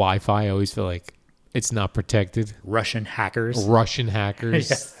public Wi-Fi. I always feel like it's not protected. Russian hackers. Russian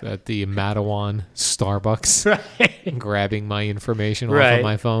hackers at the Matawan Starbucks grabbing my information off of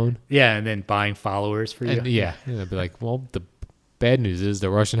my phone. Yeah, and then buying followers for you. And I'd be like, well, the bad news is the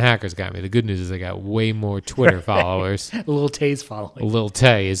Russian hackers got me. The good news is I got way more Twitter followers. Lil Tay's following. Lil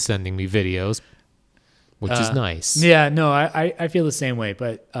Tay is sending me videos, which is nice. Yeah, no, I feel the same way.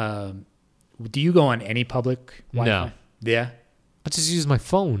 But do you go on any public Wi-Fi? No. Yeah? I just use my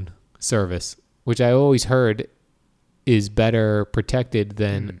phone service, which I always heard is better protected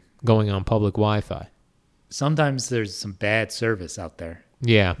than going on public Wi-Fi. Sometimes there's some bad service out there.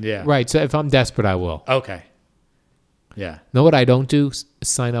 Yeah. Yeah. Right. So if I'm desperate, I will. Okay. Yeah. Know what I don't do?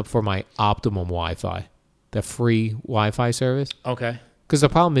 Sign up for my Optimum Wi-Fi, the free Wi-Fi service. Okay. Because the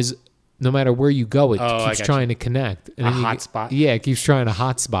problem is, no matter where you go, it keeps I trying to connect. And a then hotspot? Yeah, it keeps trying to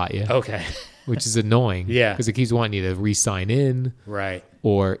hotspot you. Okay. Which is annoying. Yeah. Because it keeps wanting you to re-sign in. Right.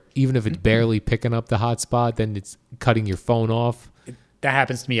 Or even if it's barely picking up the hotspot, then it's cutting your phone off. That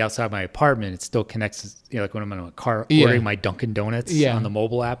happens to me outside my apartment. It still connects, like when I'm in a car ordering my Dunkin' Donuts on the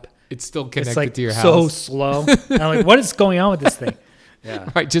mobile app. It's still connected It's like to your house. so slow. And I'm like, what is going on with this thing? Yeah.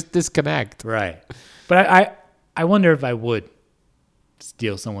 Right, just disconnect. Right. But I wonder if I would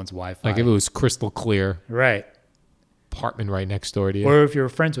steal someone's Wi-Fi. Like if it was crystal clear. Right. Apartment right next door to you. Or if you're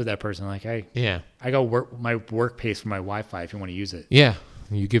friends with that person, like, hey, yeah, I got my work pays for my Wi-Fi if you want to use it. Yeah.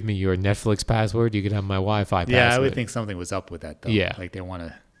 You give me your Netflix password, you could have my Wi-Fi password. Yeah, I would think something was up with that, though. Yeah. Like they want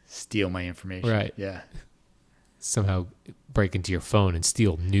to steal my information. Right. Yeah. Somehow break into your phone and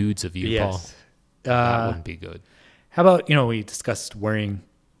steal nudes of you, Yes. Paul. That wouldn't be good. How about, we discussed wearing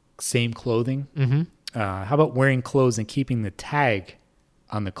same clothing. Mm-hmm. How about wearing clothes and keeping the tag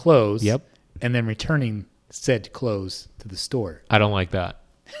on the clothes? Yep. And then returning said clothes to the store. I don't like that.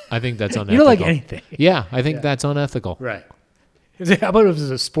 I think that's unethical. You don't like anything. Yeah, I think that's unethical. Right. How about if it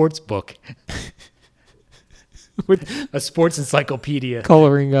was a sports book with a sports encyclopedia?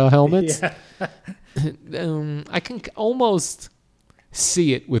 Coloring helmets? Yeah. I can almost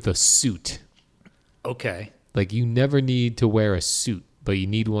see it with a suit. Okay. Like you never need to wear a suit, but you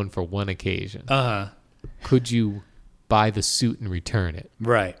need one for one occasion. Uh-huh. Could you buy the suit and return it?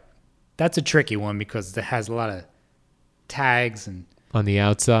 Right. That's a tricky one because it has a lot of tags and On the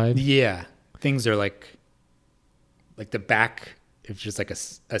outside? things are like the back. It's just like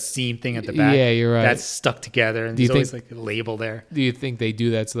a seam thing at the back. Yeah, you're right. That's stuck together, and Do you there's always like a label there. Do you think they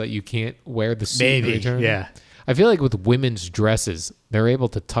do that so that you can't wear the suit Maybe. and return it? Yeah. I feel like with women's dresses, they're able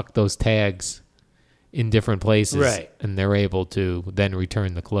to tuck those tags in different places. Right. And they're able to then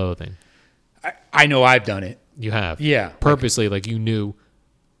return the clothing. I know I've done it. You have. Yeah. Purposely, like you knew,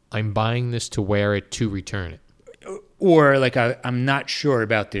 I'm buying this to wear it to return it. Or like I'm not sure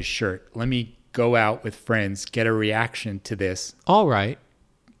about this shirt. Let me go out with friends, get a reaction to this. All right.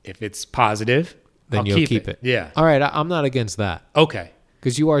 If it's positive, Then I'll you'll keep it. Yeah. All right. I'm not against that Okay.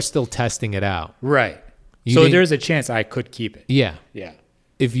 because you are still testing it out. Right. You So didn't- there's a chance I could keep it. Yeah. Yeah.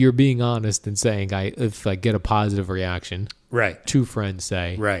 If you're being honest and saying, if I get a positive reaction, Right. two friends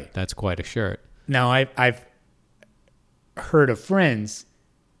say, Right. that's quite a shirt. Now I've heard of friends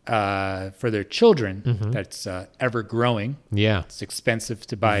for their children that's ever growing. Yeah. It's expensive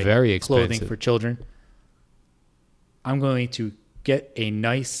to buy Very clothing expensive. for children. I'm going to get a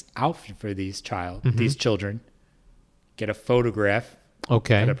nice outfit for these children, get a photograph,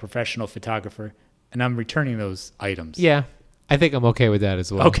 Okay. get a professional photographer, and I'm returning those items. Yeah. I think I'm okay with that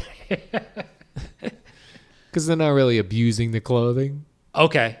as well. Okay. Because they're not really abusing the clothing.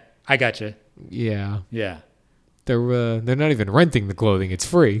 Okay. I got you. Yeah. Yeah. They're not even renting the clothing. It's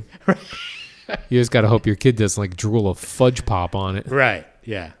free. You just got to hope your kid doesn't like drool a fudge pop on it Right.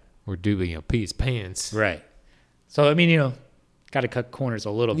 Yeah. or do pee his pants. Right. So, I mean, got to cut corners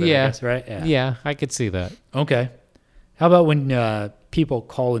a little bit, Yeah. I guess, right? Yeah, I could see that. Okay. How about when people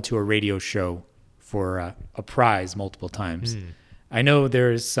call into a radio show for a prize multiple times? I know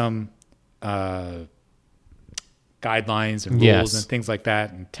there's some guidelines and rules Yes. and things like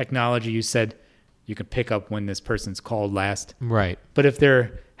that. And technology, you said you can pick up when this person's called last. Right. But if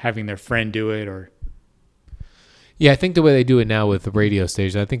they're having their friend do it or... Yeah, I think the way they do it now with the radio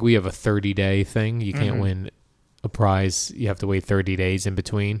station, I think we have a 30-day thing. You can't Mm-hmm. win a prize. You have to wait 30 days in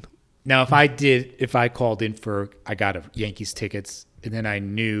between. Now, if I called in I got a Yankees tickets and then I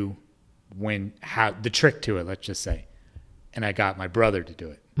knew how the trick to it, let's just say, and I got my brother to do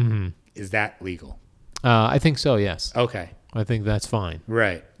it, is that legal? I think so, yes. Okay. I think that's fine.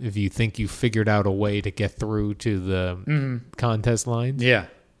 Right. If you think you figured out a way to get through to the contest lines, Yeah.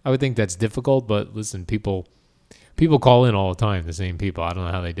 I would think that's difficult. But listen, people call in all the time, the same people. I don't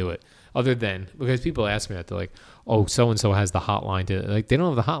know how they do it. Other than, because people ask me that, they're like, oh, so-and-so has the hotline. They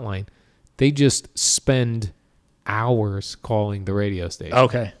don't have the hotline. They just spend hours calling the radio station.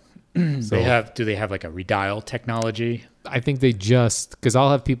 Okay. So Do they have like a redial technology? I think they just, because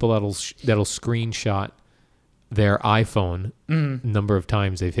I'll have people that'll screenshot their iPhone number of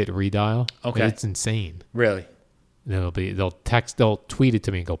times they've hit redial. Okay. And it's insane. Really? And they'll tweet it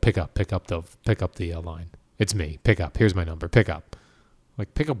to me and go, pick up the line. It's me. Pick up. Here's my number. Pick up.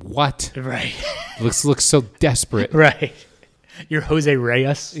 Like, pick up what? Right. Looks so desperate. Right. You're Jose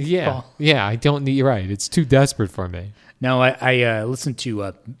Reyes? Yeah. Call. Yeah, I don't need, right. It's too desperate for me. Now, I listened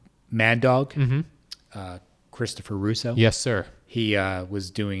to Mad Dog, Christopher Russo. Yes, sir. He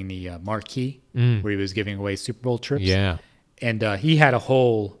was doing the Marquee, where he was giving away Super Bowl trips. Yeah. And he had a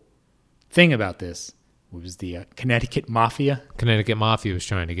whole thing about this. It was the Connecticut Mafia. Connecticut Mafia was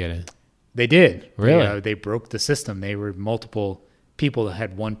trying to get in. They did. Really? They broke the system. They were multiple people that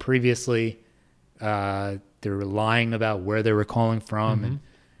had won previously. They were lying about where they were calling from. And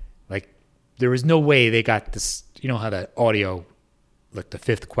like, there was no way they got this. You know how that audio, like the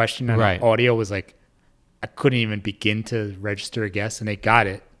fifth question on Right. audio was like, I couldn't even begin to register a guess, and they got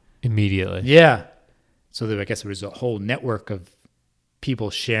it. Immediately. Yeah. So I guess there was a whole network of people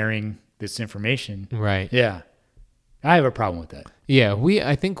sharing this information. Right. Yeah. I have a problem with that. Yeah,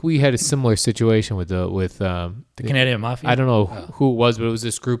 I think we had a similar situation with The Canadian Mafia? I don't know who it was, but it was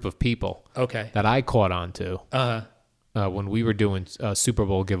this group of people Okay. that I caught on to when we were doing Super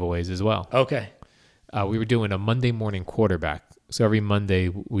Bowl giveaways as well. Okay. We were doing a Monday morning quarterback. So every Monday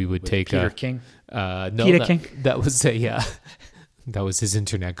we would take Peter King? No, Peter King? That was that was his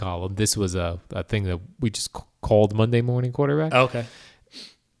internet column. This was a thing that we just called Monday morning quarterback. Okay.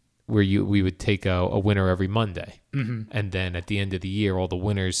 Where we would take a winner every Monday, and then at the end of the year, all the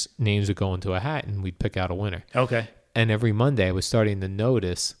winners' names would go into a hat, and we'd pick out a winner. Okay. And every Monday, I was starting to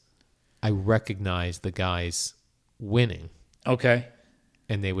notice I recognized the guys winning, Okay.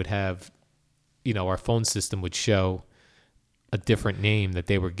 and they would have, our phone system would show a different name that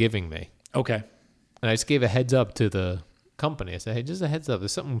they were giving me, Okay. and I just gave a heads up to the company. I said, "Hey, just a heads up.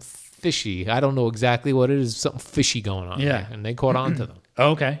 There's something fishy. I don't know exactly what it is. Something fishy going on." Yeah. here." And they caught on to them.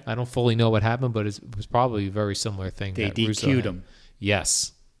 Okay. I don't fully know what happened, but it was probably a very similar thing. They that Russo DQ'd had. him.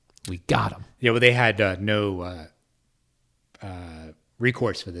 Yes. We got him. Yeah, well, they had no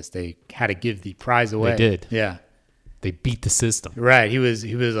recourse for this. They had to give the prize away. They did. Yeah. They beat the system. Right. He was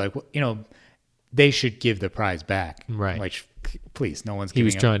like, they should give the prize back. Right. Like, please, no one's He giving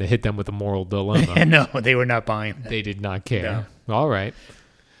was up. trying to hit them with a moral dilemma. And no, they were not buying that. They did not care. All right.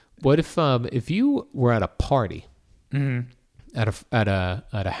 What if you were at a party at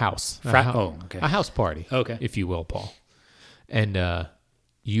a house. Okay. A house party. Okay. If you will, Paul. And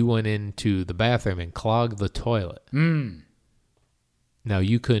you went into the bathroom and clogged the toilet. Now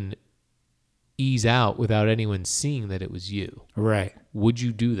you couldn't ease out without anyone seeing that it was you. Right. Would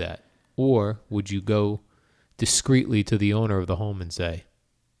you do that? Or would you go discreetly to the owner of the home and say,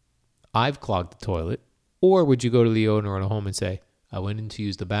 I've clogged the toilet? Or would you go to the owner of the home and say, I went in to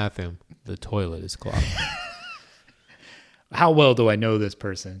use the bathroom. The toilet is clogged. How well do I know this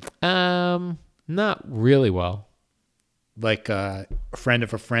person? Not really well. Like a friend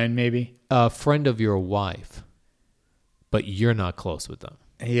of a friend, maybe? A friend of your wife, but you're not close with them.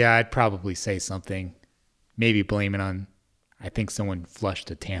 Yeah, I'd probably say something. Maybe blame it on, I think someone flushed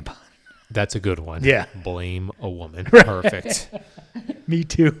a tampon. That's a good one. Yeah. Blame a woman. Perfect. Me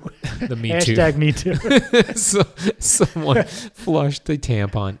too. The Me Too. Hashtag Me Too. So, someone flushed the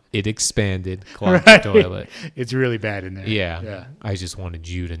tampon. It expanded. Clogged Right. the toilet. It's really bad in there. Yeah. I just wanted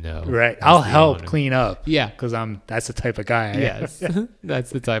you to know. Right. as I'll the help owner. clean up. Yeah. Because that's the type of guy I am. Yes.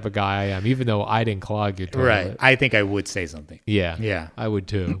 That's the type of guy I am. Even though I didn't clog your toilet. Right. I think I would say something. Yeah. Yeah. I would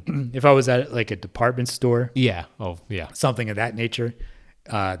too. If I was at like a department store, Yeah. Oh, yeah. something of that nature,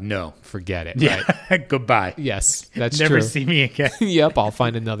 no. Forget it. Yeah. Right. Goodbye. Yes. That's Never true. see me again. Yep. I'll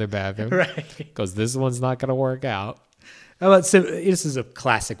find another bathroom. Right. Because this one's not going to work out. How about, so this is a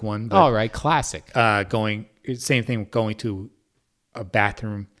classic one. But, All right. Classic. Same thing, going to a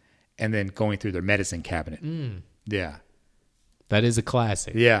bathroom and then going through their medicine cabinet. Yeah. That is a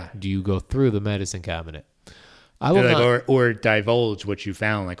classic. Yeah. Do you go through the medicine cabinet? I will Like, not. or divulge what you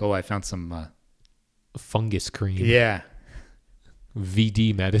found. Like, oh, I found some. Fungus cream. Yeah.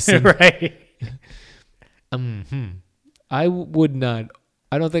 VD medicine. Right. I would not.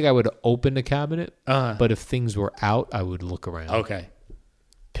 I don't think I would open the cabinet. Uh-huh. But if things were out, I would look around. Okay.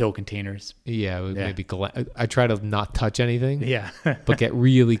 Pill containers. Yeah. I would Yeah. maybe. I try to not touch anything. Yeah. But get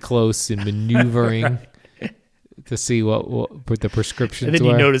really close and maneuvering to see what the prescriptions And then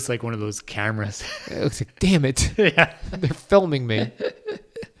were. you notice like one of those cameras. I was like, damn it. Yeah. They're filming me.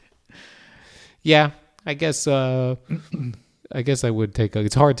 Yeah, I guess I would take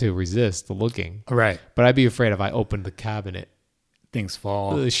it's hard to resist the looking. Right. But I'd be afraid if I opened the cabinet, Things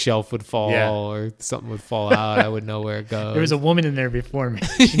fall. the shelf would fall Yeah. or something would fall out. I would know where it goes. There was a woman in there before me.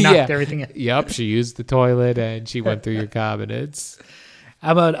 She knocked everything out. Yep, she used the toilet and she went through your cabinets.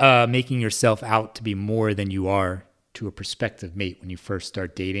 How about making yourself out to be more than you are to a prospective mate when you first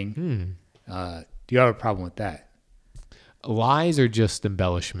start dating? Do you have a problem with that? Lies are just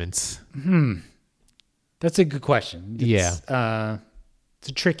embellishments. That's a good question. It's a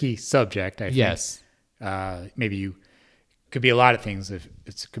tricky subject, I think. Yes. Maybe you could be a lot of things. If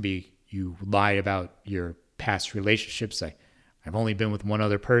it could be you lied about your past relationships. I've only been with one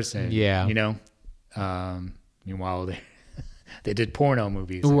other person. Yeah. You know. Meanwhile, they did porno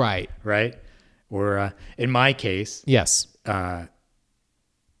movies. Right. Right. Or in my case, Yes. I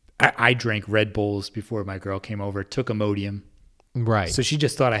drank Red Bulls before my girl came over. Took Imodium, Right. so she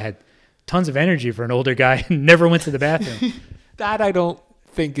just thought I had tons of energy for an older guy and never went to the bathroom. That I don't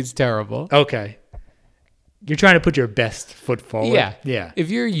think is terrible. Okay. You're trying to put your best foot forward. Yeah. Yeah. If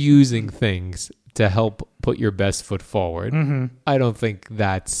you're using things to help put your best foot forward, I don't think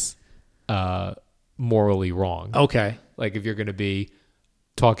that's morally wrong. Okay. Like if you're going to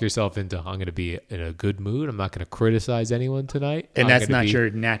talk yourself into, I'm going to be in a good mood. I'm not going to criticize anyone tonight. And I'm that's gonna not be- your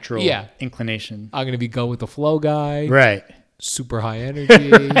natural Yeah. inclination. I'm going to be go with the flow guy. Right. Super high energy.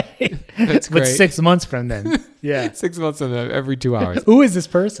 That's But great. 6 months from then. Yeah. 6 months and every 2 hours. Who is this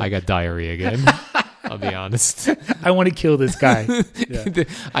person? I got diarrhea again. I'll be honest. I want to kill this guy. Yeah.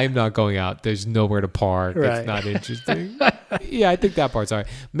 I'm not going out. There's nowhere to park. Right. It's not interesting. Yeah, I think that part's all right.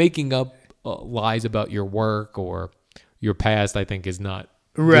 Making up lies about your work or your past, I think, is not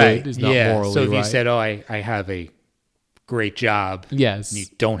Right. good. Is not Yeah. morally So if you right. said, oh, I have a great job. Yes, And you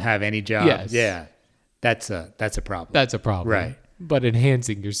don't have any job. Yes. Yeah. That's a problem. that's a problem. Right. But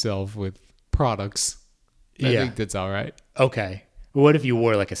enhancing yourself with products, I Yeah. think that's all right. Okay. What if you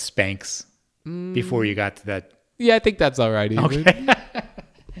wore like a Spanx before you got to that? Yeah, I think that's all right. Even. Okay.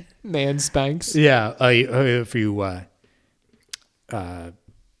 Man spanks. Yeah. If you had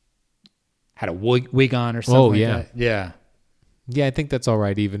a wig on or something Oh, like yeah. that. Yeah. Yeah, I think that's all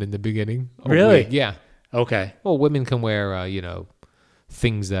right even in the beginning. A Really? wig, yeah. Okay. Well, women can wear,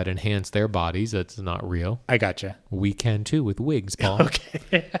 things that enhance their bodies. That's not real. I gotcha. We can too with wigs, Paul.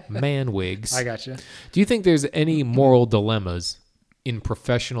 Okay. Man wigs. I gotcha. Do you think there's any moral dilemmas in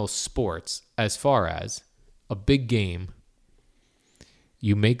professional sports as far as a big game,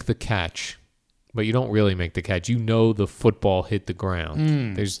 you make the catch, but you don't really make the catch. You know the football hit the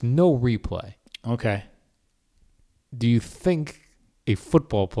ground. There's no replay. Okay. Do you think a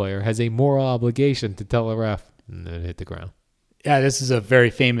football player has a moral obligation to tell a ref and then hit the ground? Yeah, this is a very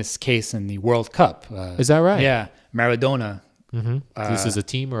famous case in the World Cup. Is that right? Yeah, Maradona, Mm-hmm. This is a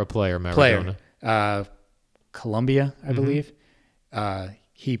team or a player, Maradona? player, Colombia, I believe.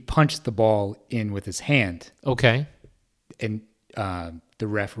 He punched the ball in with his hand, Okay. and the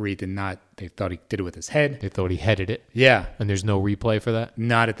referee did not. They thought he did it with his head. They thought he headed it, Yeah, and there's no replay for that?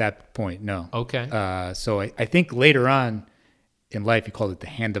 not at that point. No. Okay. So I think later on in life he called it the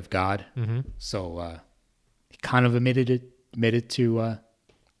hand of God. Mm-hmm. So he kind of admitted to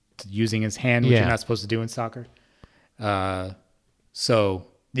using his hand, which Yeah. you're not supposed to do in soccer. So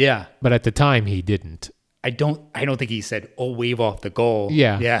yeah, But at the time, he didn't. I don't think he said, "Oh, wave off the goal."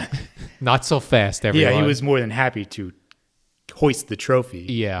 Yeah. yeah, Not so fast, everyone. yeah. He was more than happy to hoist the trophy.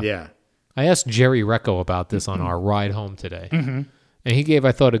 Yeah. yeah, I asked Jerry Recco about this on our ride home today, and he gave,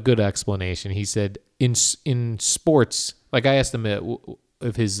 I thought, a good explanation. He said, in sports, like I asked him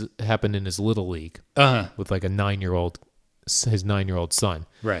if his happened in his little league with like his 9-year-old son,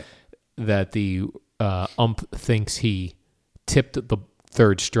 right, that the ump thinks he tipped the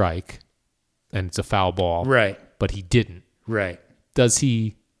third strike, and it's a foul ball, right, but he didn't. right. Does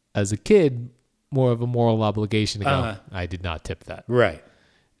he, as a kid, more of a moral obligation to go, Uh-huh. I did not tip that? Right.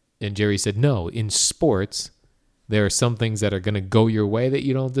 And Jerry said, no, in sports, there are some things that are going to go your way that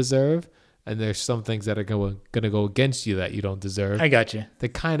you don't deserve, and there's some things that are going to go against you that you don't deserve. I got you. They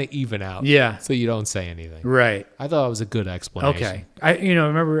kind of even out. Yeah. So you don't say anything. Right. I thought it was a good explanation. Okay. I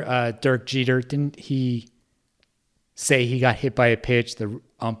remember Dirk Jeter, didn't he say he got hit by a pitch? The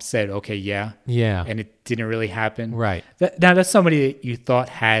ump said, "Okay, yeah." Yeah. And it didn't really happen. Right. Now that's somebody that you thought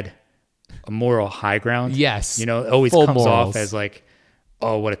had a moral high ground. Yes. You know, it always Full comes morals. off as like,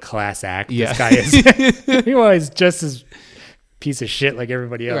 "Oh, what a class act Yeah. this guy is." He was just as piece of shit like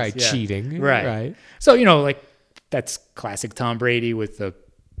everybody else. Right. Yeah. Cheating. Right. Right. So, like that's classic Tom Brady with the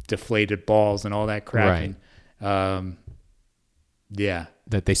deflated balls and all that crap. Right. And, yeah.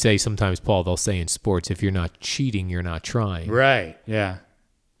 That they say sometimes, Paul, they'll say in sports, if you're not cheating, you're not trying. Right. Yeah.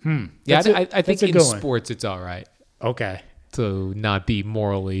 Yeah, That's I think that's a in good one. sports it's all right Okay. to not be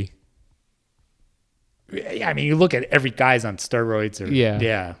morally. Yeah, I mean, you look at every guy's on steroids. Or, Yeah.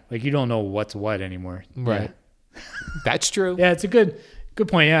 Yeah. Like you don't know what's what anymore. Right. That's true. Yeah. It's a good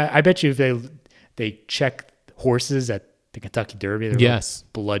point. Yeah. I bet you if they check horses at the Kentucky Derby, they're Yes.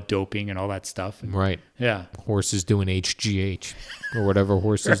 blood doping and all that stuff. And, Right. yeah. Horses doing HGH or whatever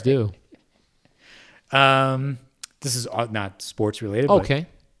horses do. This is not sports related. But Okay.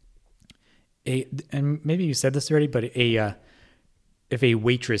 and maybe you said this already, but if a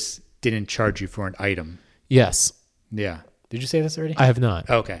waitress didn't charge you for an item, Yes. yeah, did you say this already? I have not.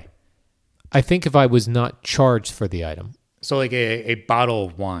 Okay, I think if I was not charged for the item, so like a bottle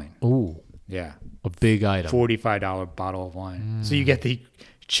of wine, ooh, yeah, a big item. $45 bottle of wine. So you get the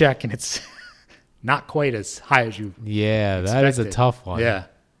check, and it's not quite as high as you. Yeah, that is a expected. tough one. Yeah,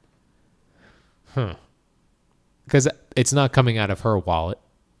 Because it's not coming out of her wallet.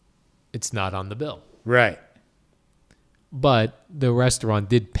 It's not on the bill. right, But the restaurant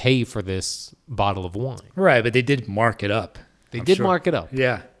did pay for this bottle of wine. right. But they did mark it up. They I'm did sure. mark it up.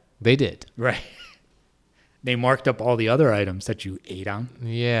 Yeah, They did. right. They marked up all the other items that you ate on.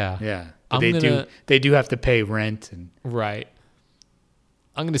 Yeah. Yeah, but I'm they do have to pay rent and Right.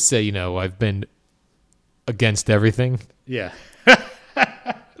 I'm going to say, I've been against everything yeah.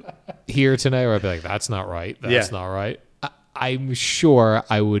 here tonight, or I'd be like, that's not right. That's Yeah. not right. I'm sure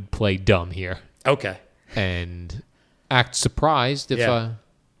I would play dumb here Okay, and act surprised if Yeah.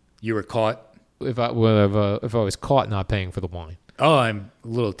 You were caught. if I was caught not paying for the wine. Oh, I'm a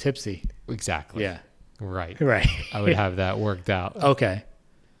little tipsy. Exactly. Yeah. Right. Right. I would have that worked out. Okay.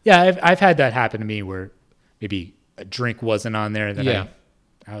 Yeah, I've had that happen to me where maybe a drink wasn't on there. And then Yeah.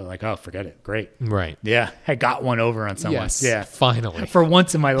 I was like, oh, forget it. Great. Right. Yeah. I got one over on someone. Yes. Yeah. Finally. For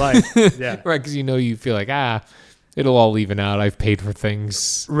once in my life. Yeah. Right. Because you feel like, it'll all even out. I've paid for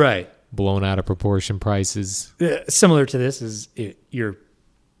things Right. blown out of proportion prices. Similar to this is you're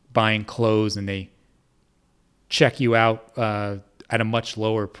buying clothes and they check you out at a much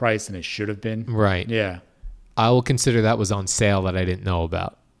lower price than it should have been. Right. Yeah. I will consider that was on sale that I didn't know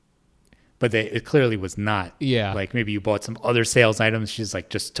about. But it clearly was not. Yeah. Like maybe you bought some other sales items. She's like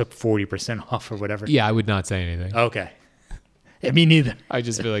just took 40% off or whatever. Yeah, I would not say anything. Okay. Yeah, me neither. I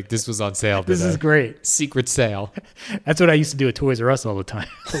just feel like this was on sale today. This is great. Secret sale. That's what I used to do at Toys R Us all the time.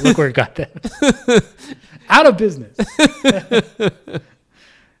 Look where it got that. Out of business.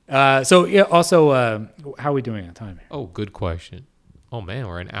 So yeah. Also, how are we doing on time here? Oh, good question. Oh man,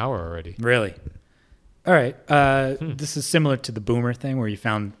 we're an hour already. Really? All right. This is similar to the Boomer thing where you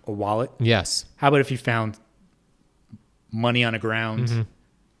found a wallet. Yes. How about if you found money on the ground.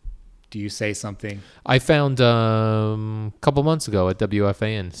 Do you say something? I found a couple months ago at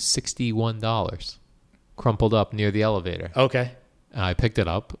WFAN $61 crumpled up near the elevator. Okay. I picked it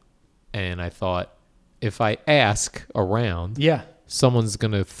up, and I thought, if I ask around, Yeah. someone's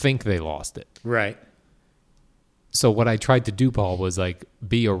going to think they lost it. Right. So what I tried to do, Paul, was like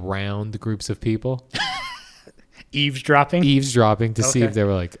be around groups of people, Eavesdropping? eavesdropping to see Okay. if they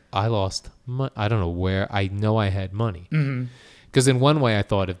were like, I lost money. I don't know where. I know I had money. Because in one way, I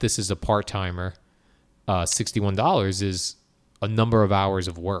thought if this is a part-timer, $61 is a number of hours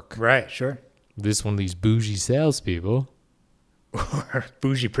of work. Right, sure. This one of these bougie salespeople Or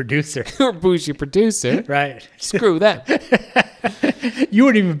bougie producer. or bougie producer, Right. screw them. You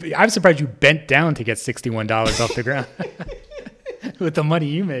wouldn't even, I'm surprised you bent down to get $61 off the ground with the money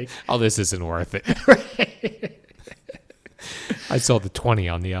you make. Oh, this isn't worth it. I saw the 20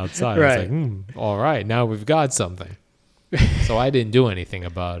 on the outside. I Right. was like, all right, now we've got something. So I didn't do anything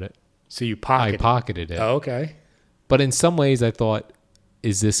about it. So you I pocketed. pocketed it. Oh, okay. But in some ways, I thought,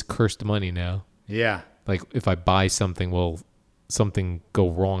 is this cursed money now? Yeah. Like, if I buy something, will something go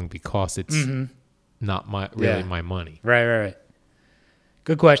wrong because it's not really Yeah. my money? Right.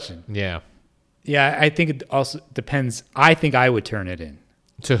 Good question. Yeah. Yeah, I think it also depends. I think I would turn it in.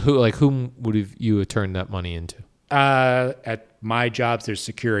 So whom would you turn that money into? At my jobs, there's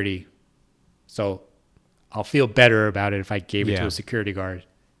security. So I'll feel better about it if I gave it to Yeah. a security guard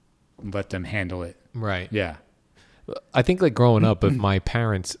and let them handle it. Right. Yeah. I think like growing up, if my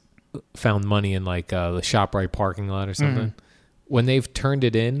parents found money in like the ShopRite parking lot or something, when they've turned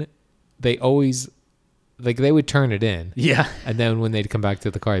it in, they always like they would turn it in, Yeah. and then when they'd come back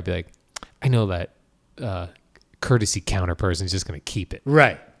to the car, I'd be like, I know that courtesy counter person is just going to keep it.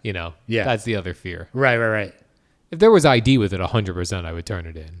 Right. You know, Yeah. that's the other fear. Right. If there was ID with it, 100%, I would turn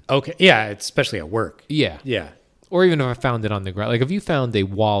it in. Okay. Yeah, especially at work. Yeah. Yeah. Or even if I found it on the ground. Like if you found a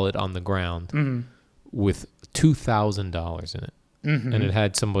wallet on the ground with $2,000 in it, and it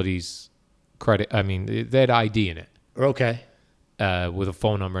had somebody's credit, I mean, they had ID in it Okay. with a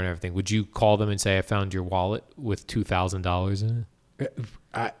phone number and everything. Would you call them and say, I found your wallet with $2,000 in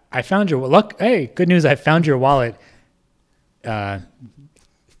it? I found your look. Hey, good news! I found your wallet. That's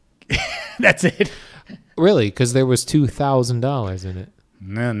it. Really? Because there was $2,000 in it.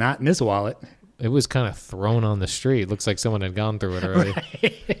 No, not in this wallet. It was kind of thrown on the street. Looks like someone had gone through it already.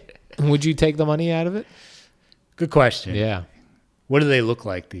 Would you take the money out of it? Good question. Yeah. What do they look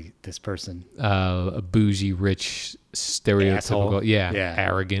like? This person. A bougie, rich, stereotypical. Asshole. Yeah. Yeah.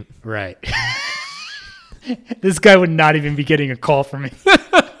 Arrogant. Right. This guy would not even be getting a call from me.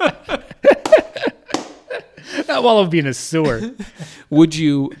 Not while I'm being a sewer. Would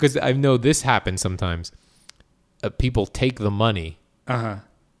you, because I know this happens sometimes, people take the money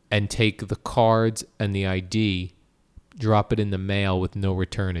and take the cards and the ID, drop it in the mail with no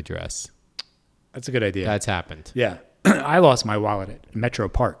return address. That's a good idea. That's happened. Yeah. I lost my wallet at Metro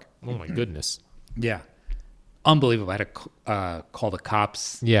Park. Oh, my goodness. Yeah. Unbelievable. I had to call the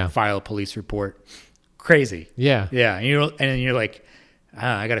cops, Yeah. file a police report. Crazy. Yeah. Yeah. And you're like,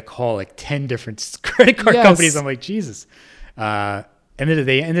 I got to call like 10 different credit card Yes. companies. I'm like, Jesus. And then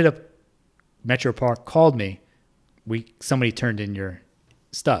they ended up, Metro Park called me. Somebody turned in your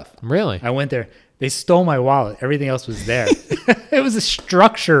stuff. Really? I went there. They stole my wallet. Everything else was there. It was a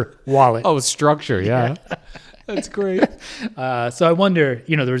Structure wallet. Oh, structure. Yeah. That's great. So I wonder,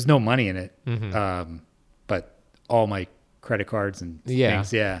 there was no money in it. Mm-hmm. But all my credit cards and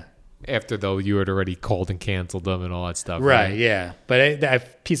things. Yeah. After, though, you had already called and canceled them and all that stuff. Right. Yeah. But I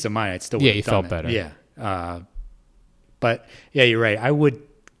have peace of mind. I'd still Yeah, would've you done felt it. better. Yeah. But yeah, you're right. I would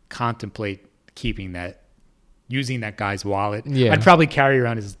contemplate keeping using that guy's wallet. Yeah. I'd probably carry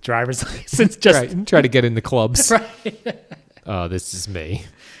around his driver's license. Just Right. Try to get in the clubs. right. Oh, this is me.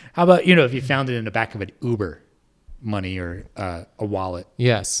 How about, if you found it in the back of an Uber money or a wallet,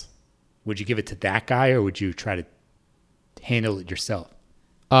 Yes. would you give it to that guy or would you try to handle it yourself?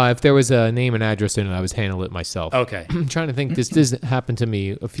 If there was a name and address in it, I would handle it myself. Okay. I'm trying to think. This did happen to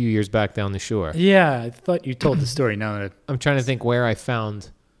me a few years back down the shore. Yeah. I thought you told the story now that. I'm trying to think where I found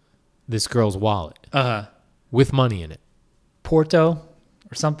this girl's wallet with money in it. Porto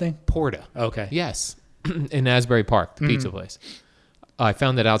or something? Porta. Okay. Yes. In Asbury Park, the pizza place. I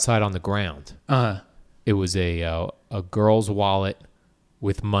found it outside on the ground. It was a girl's wallet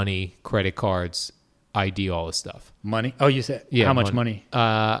with money, credit cards, ID, all this stuff. Money? Oh, you said Yeah. how much money?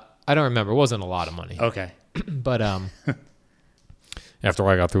 I don't remember. It wasn't a lot of money. Okay. But after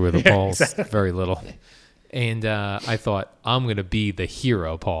I got through with the Pauls, very little. And I thought, I'm going to be the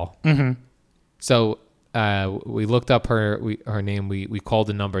hero, Paul. Mm-hmm. So we looked up her name. We called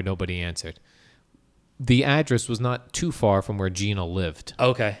the number. Nobody answered. the address was not too far from where Gina lived.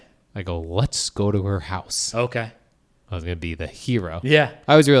 Okay. I go, let's go to her house. Okay. I was going to be the hero. Yeah.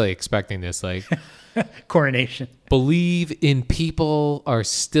 I was really expecting this. Like, Coronation. believe in people are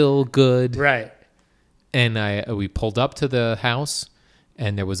still good. Right. And we pulled up to the house,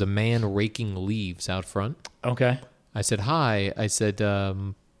 and there was a man raking leaves out front. Okay. I said, hi. I said,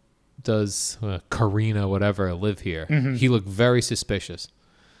 does Karina, whatever, live here? Mm-hmm. He looked very suspicious.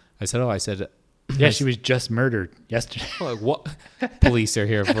 I said, Yeah, she was just murdered yesterday. like, what? Police are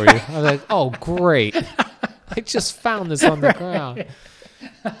here for you. I was like, oh, great. I just found this on the ground.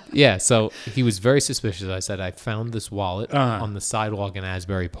 Yeah, so he was very suspicious. I said, I found this wallet on the sidewalk in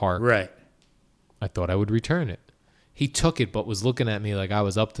Asbury Park. Right. I thought I would return it. He took it, but was looking at me like I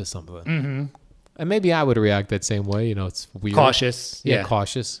was up to something. Mm-hmm. And maybe I would react that same way. You know, it's weird. Cautious. Yeah,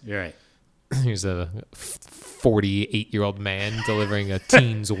 cautious. You're right. Here's a 48-year-old man delivering a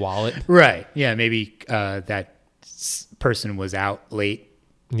teen's wallet. Right. Yeah, maybe that person was out late,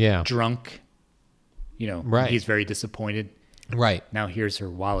 Yeah. drunk. You know, Right. he's very disappointed. Right. Now here's her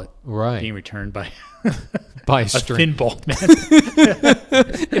wallet Right. being returned by By a a string. thin bald man.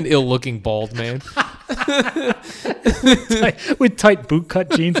 An ill-looking bald man. With tight boot cut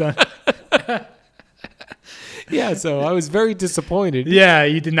jeans on. Yeah, so I was very disappointed. Yeah,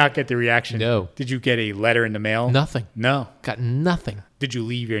 you did not get the reaction. No. Did you get a letter in the mail? Nothing. No. Got nothing. Did you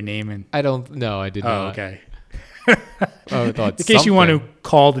leave your name in? I don't know. I did Oh, not. okay. I thought In case you want something. to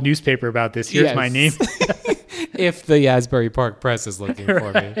call the newspaper about this, here's Yes. my name. If the Asbury Park Press is looking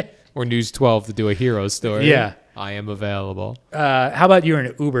for me, or News 12 to do a hero story, Yeah. I am available. How about you're in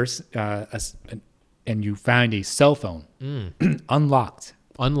an Uber and you found a cell phone unlocked?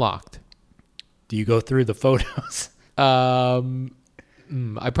 Unlocked. Do you go through the photos?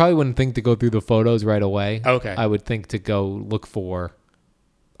 I probably wouldn't think to go through the photos right away. Okay. I would think to go look for,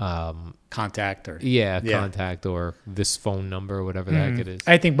 Contact or contact or this phone number or whatever the heck it is.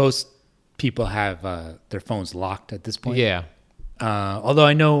 I think most people have their phones locked at this point. Yeah. Although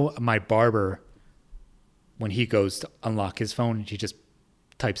I know my barber, when he goes to unlock his phone, he just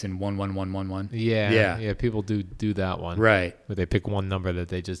types in 11111. Yeah. People do that one. Right. Where they pick one number that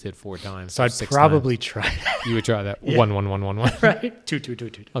they just hit 4 times. So or I'd 6 probably try that. times. You would try that. 11111. Right. Two.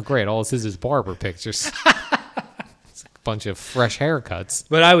 Oh, great. All this is barber pictures. It's a bunch of fresh haircuts.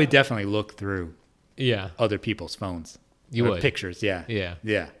 But I would definitely look through Yeah. other people's phones. You Or would. pictures. Yeah.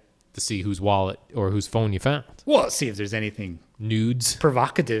 Yeah. To see whose wallet or whose phone you found. Well, see if there's anything Nudes.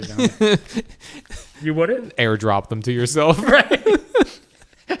 provocative on it. You wouldn't? Airdrop them to yourself. Right.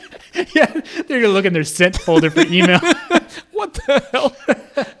 Yeah, they're gonna look in their sent folder for email. What the hell?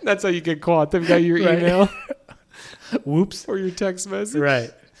 That's how you get caught. They've got your Right. email Whoops. or your text message.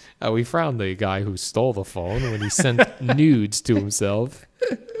 Right. We found the guy who stole the phone when he sent nudes to himself.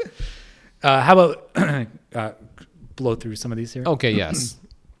 How about blow through some of these here? Okay, yes.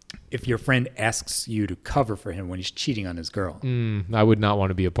 If your friend asks you to cover for him when he's cheating on his girl. I would not want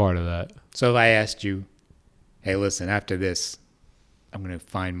to be a part of that. So if I asked you, hey, listen, after this, I'm going to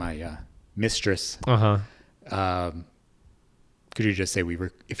find my mistress. Uh-huh. Could you just say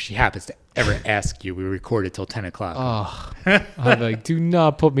if she happens to ever ask you, we record it till 10 o'clock? Oh, I'm like, do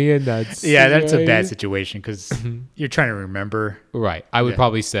not put me in that. Yeah, that's a bad situation. situation because you're trying to remember. Right. I would Yeah.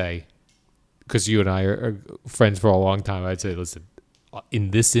 probably say, because you and I are friends for a long time, I'd say, listen,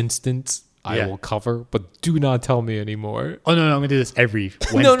 in this instance, I Yeah. will cover, but do not tell me anymore. Oh, no, I'm going to do this every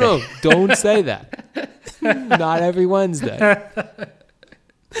Wednesday. No, don't say that. Not every Wednesday.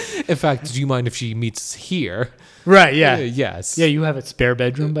 In fact, do you mind if she meets here? Right, yeah. Yes. Yeah, you have a spare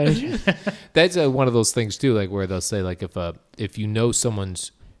bedroom by any chance? That's one of those things too, like where they'll say, like if you know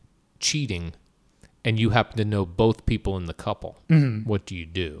someone's cheating, and you happen to know both people in the couple, what do you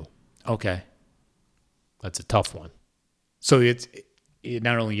do? Okay. That's a tough one. So it's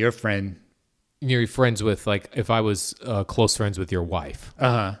not only your friend. You're friends with, like, if I was close friends with your wife,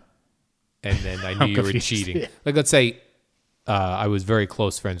 Uh-huh. and then I knew you were confused. cheating. Yeah. Like, let's say I was very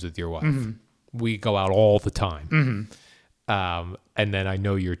close friends with your wife. We go out all the time. And then I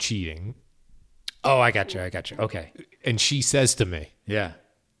know you're cheating. Oh, I got you. Okay. And she says to me, Yeah.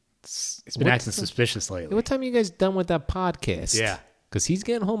 It's been acting suspicious lately. what time are you guys done with that podcast? Yeah. Because he's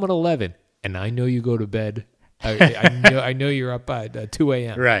getting home at 11, and I know you go to bed. I know you're up at 2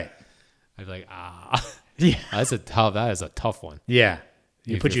 a.m. Right. I'd be like, Yeah. that is a tough one. Yeah.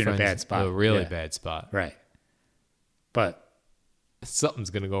 You If put your you in a bad friend's spot. A really Yeah. bad spot. Right. But, Something's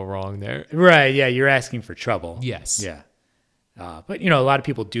going to go wrong there. right. Yeah. You're asking for trouble. Yes. Yeah. But, a lot of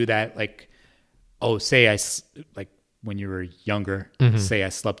people do that. Like, like when you were younger, say I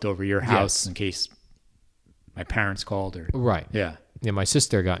slept over your house Yes. in case my parents called or. Right. Yeah. Yeah, my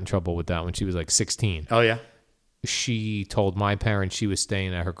sister got in trouble with that when she was like 16. Oh yeah. She told my parents she was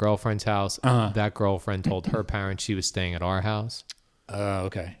staying at her girlfriend's house. That girlfriend told her parents she was staying at our house. Oh,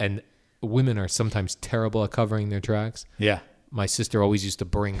 okay. And women are sometimes terrible at covering their tracks. Yeah. My sister always used to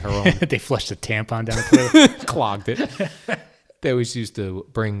bring her own. They flushed a tampon down the toilet. Clogged it. They always used to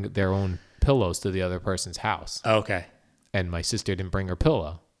bring their own pillows to the other person's house. Okay. And my sister didn't bring her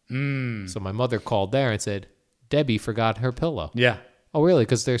pillow. So my mother called there and said, Debbie forgot her pillow. Yeah. Oh, really?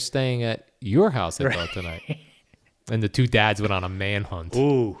 Because they're staying at your house, I thought, tonight. And the two dads went on a manhunt.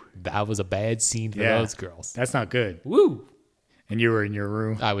 Ooh. That was a bad scene for those girls. That's not good. Woo! And you were in your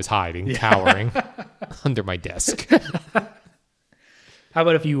room. I was hiding, cowering under my desk. How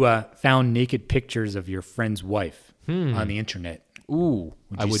about if you found naked pictures of your friend's wife on the internet? Ooh,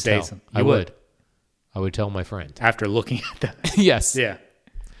 Would I you would say tell. something? I You would. I would tell my friend. After looking at them. Yes. Yeah.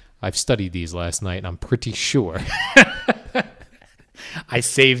 I've studied these last night, and I'm pretty sure. I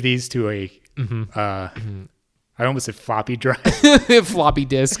saved these to a, I almost said floppy drive. Floppy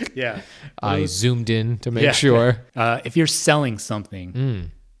disk. Yeah. I zoomed in to make sure. If you're selling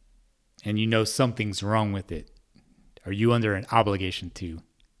something and you know something's wrong with it, are you under an obligation to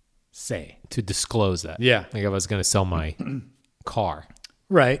say? To disclose that. Yeah. Like I was going to sell my car,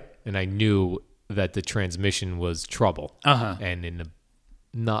 Right. and I knew that the transmission was trouble. And in the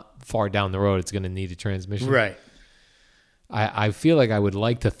not far down the road, it's going to need a transmission. Right. I feel like I would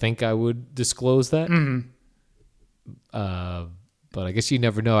like to think I would disclose that. But I guess you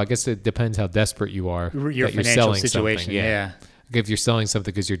never know. I guess it depends how desperate you are. Your that you're financial selling situation. something. Yeah. Like if you're selling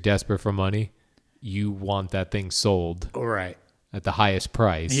something because you're desperate for money, you want that thing sold Right. at the highest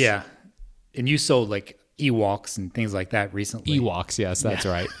price. Yeah. And you sold like Ewoks and things like that recently. Ewoks, yes, that's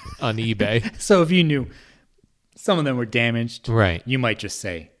right. On eBay. So if you knew some of them were damaged, Right. you might just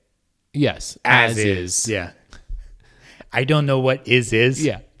say, Yes. As is. Yeah. I don't know what is.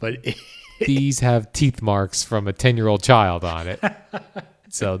 Yeah. But These have teeth marks from a 10-year-old child on it.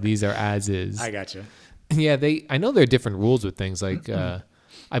 So these are as is. I gotcha. Yeah, I know there are different rules with things. Like,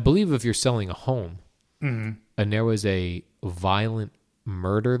 I believe if you're selling a home and there was a violent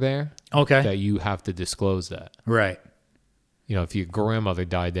murder there, Okay. that you have to disclose that. Right. You know, if your grandmother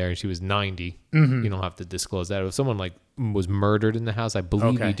died there and she was 90, you don't have to disclose that. If someone like was murdered in the house, I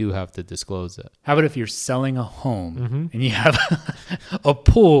believe Okay. you do have to disclose that. How about if you're selling a home and you have a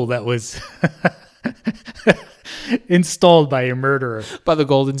pool that was installed by a murderer? By the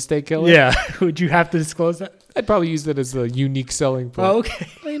Golden State Killer? Yeah. Would you have to disclose that? I'd probably use that as a unique selling point. Oh, okay.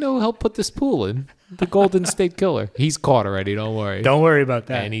 You know, help put this pool in. The Golden State Killer. He's caught already, don't worry. Don't worry about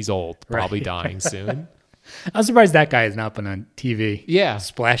that. And he's old, probably dying soon. I'm surprised that guy has not been on TV. Yeah.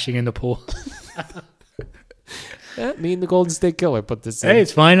 Splashing in the pool. Yeah, me and the Golden State Killer put this in. Hey,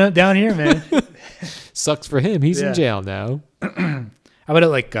 it's fine down here, man. Sucks for him. He's Yeah. in jail now. How about it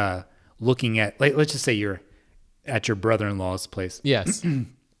like looking at, like, let's just say you're at your brother-in-law's place. Yes.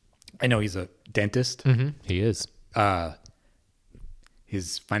 I know he's a dentist. He is.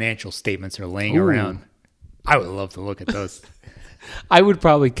 His financial statements are laying around. I would love to look at those. I would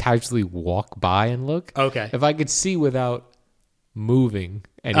probably casually walk by and look. Okay. If I could see without moving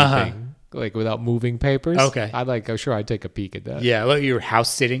anything, like without moving papers. Okay. I'd take a peek at that. Yeah, like you were house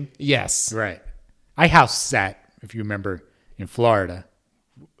sitting. Yes. Right. I house sat, if you remember, in Florida,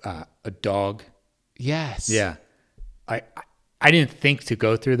 a dog. Yes. Yeah. I didn't think to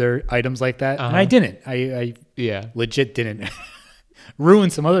go through their items like that, and I didn't. I Yeah. legit didn't.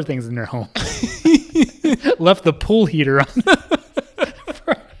 Ruined some other things in their home. Left the pool heater on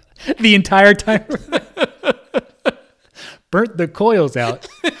for the entire time. Burnt the coils out.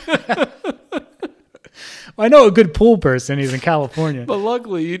 I know a good pool person. He's in California. But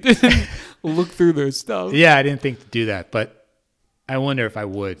luckily you didn't look through their stuff. Yeah, I didn't think to do that, but I wonder if I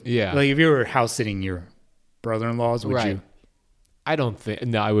would. Yeah. Like if you were house sitting your brother-in-law's, would Right. you? I don't think.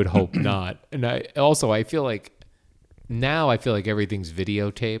 No, I would hope not. And I feel like now everything's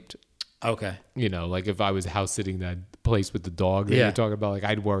videotaped. Okay. You know, like if I was house sitting that place with the dog that Yeah. you're talking about, like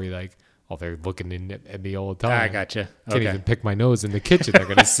I'd worry like, oh, they're looking in at me all the time. I gotcha. Can't Okay. even pick my nose in the kitchen. They're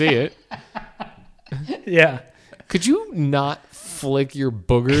gonna see it. Yeah. Could you not flick your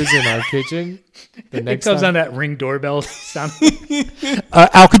boogers in our kitchen the It next comes time? on that ring doorbell sound.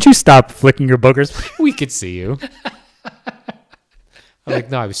 Al, could you stop flicking your boogers? We could see you. I'm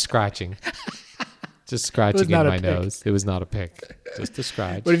like, no, I was scratching. Just scratching in not a my pick. nose. It was not a pick. Just a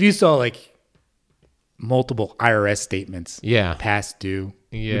scratch. But if you saw like multiple IRS statements Yeah. past due,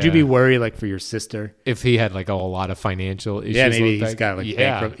 would Yeah. you be worried like for your sister? If he had like a lot of financial issues. Yeah, maybe with he's that- got like yeah.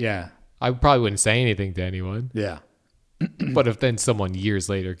 bankrupt. Yeah. I probably wouldn't say anything to anyone. Yeah. But if then someone years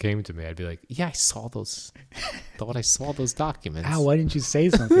later came to me, I'd be like, yeah, I saw those. Thought I saw those documents. Ow, why didn't you say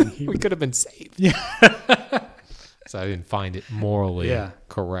something? We could have been saved. Yeah. So I didn't find it morally Yeah.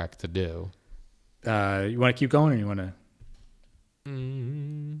 correct to do. You want to keep going, or you want to?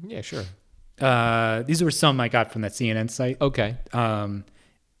 Yeah, sure. These were some I got from that CNN site. Okay.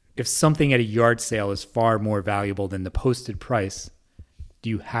 If something at a yard sale is far more valuable than the posted price, do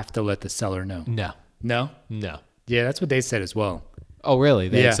you have to let the seller know? No. No? No. Yeah, that's what they said as well. Oh, really?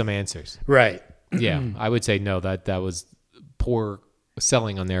 They Yeah. had some answers. Right. Yeah, I would say no. That was poor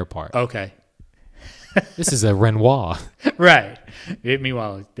selling on their part. Okay. This is a Renoir. Right.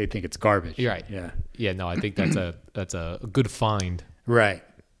 Meanwhile, they think it's garbage. You're right. Yeah. Yeah, no, I think that's a good find. Right.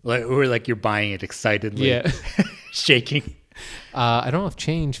 Or like you're buying it excitedly. Yeah. Shaking. I don't have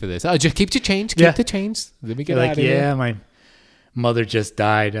change for this. Oh, just keep your change. Keep Yeah. the change. Let me get You're out like, of here. yeah, my mother just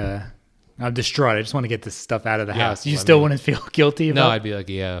died. I'm distraught. I just want to get this stuff out of the Yeah, house. You I still mean- wouldn't feel guilty No, about I'd be like,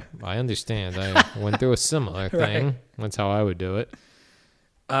 yeah, I understand. I went through a similar thing. That's how I would do it.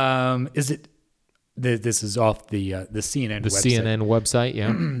 Is it? This is off the CNN The website. CNN website,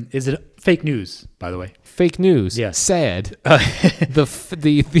 yeah. Is it fake news? By the way, Fake news. Yes. Sad. failing The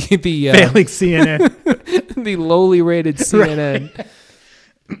CNN. the lowly rated CNN.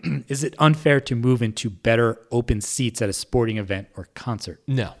 Is it unfair to move into better open seats at a sporting event or concert?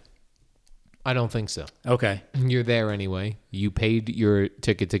 No, I don't think so. Okay, You're there anyway. You paid your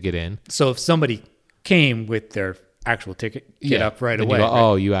ticket to get in. so if somebody came with their actual ticket, get up right Then away. You go, right?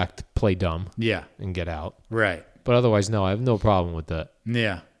 oh, you play dumb Yeah, and get out. right. But otherwise, no, I have no problem with that.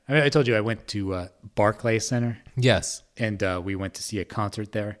 Yeah, I told you I went to Barclays Center, Yes. and we went to see a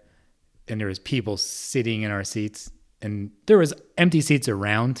concert there, and there was people sitting in our seats, and there was empty seats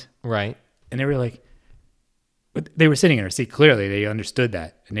around, Right. and they were like, they were sitting in our seat. Clearly, they understood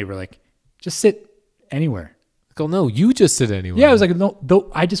that, and they were like, just sit anywhere. Go, no, you just sit anywhere. Yeah, I was like, no,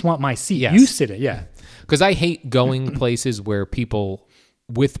 I just want my seat. Yes. You sit it. Yeah, Because I hate going places where people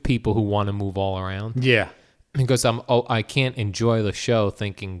who want to move all around. yeah, Because I can't enjoy the show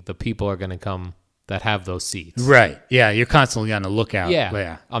thinking the people are going to come that have those seats. right. Yeah, you're constantly on the lookout.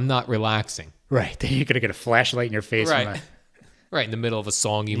 Yeah. I'm not relaxing. Right. Then you're gonna get a flashlight in your face. Right. Right in the middle of a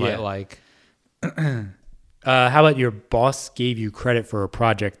song you Yeah. might like. How about your boss gave you credit for a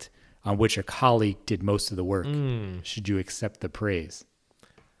project on which a colleague did most of the work? Should you accept the praise?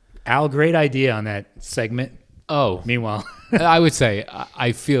 Al, great idea on that segment. Oh, Meanwhile, I would say,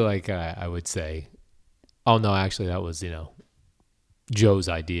 I feel like I would say, oh no, actually that was, Joe's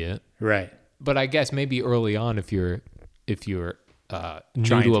idea. right. But I guess maybe early on, if you're new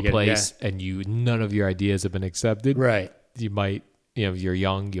Trying to to a get- place and none of your ideas have been accepted, Right. you might, if you're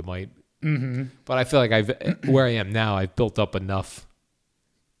young, you might. Mm-hmm. But I feel like where I am now, I've built up enough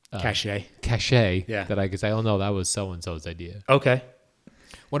Cachet. cachet Yeah. that I could say, oh no, that was so and so's idea. Okay.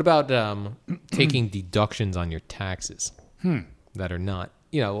 What about taking deductions on your taxes that are not?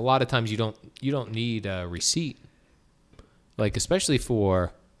 A lot of times you don't need a receipt, like especially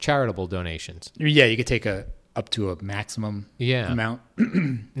for charitable donations. Yeah, you could take up to a maximum Yeah. amount.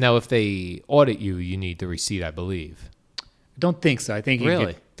 Now, if they audit you, you need the receipt, I believe. I don't think so. I think you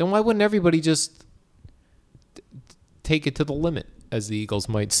Really? could, Then why wouldn't everybody just take it to the limit, as the Eagles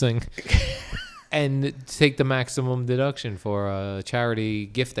might sing, and take the maximum deduction for a charity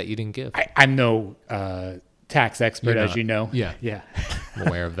gift that you didn't give? I'm no tax expert, You're as not. you know. Yeah. Yeah. I'm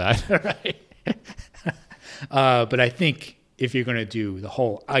aware of that. Right. But I think if you're going to do the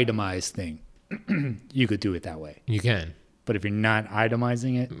whole itemized thing, you could do it that way. You can. But if you're not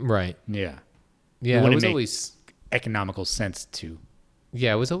itemizing it, Right. yeah, Yeah, I wouldn't was make- always economical sense to.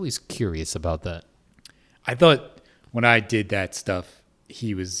 I was always curious about that. I thought when I did that stuff,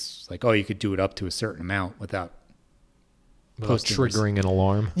 he was like, "Oh, you could do it up to a certain amount without." Without Posting triggering an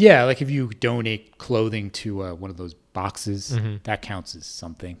alarm. Yeah, like if you donate clothing to one of those boxes, that counts as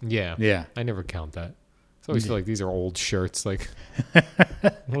something. Yeah. Yeah. I never count that. I always feel like these are old shirts. Like,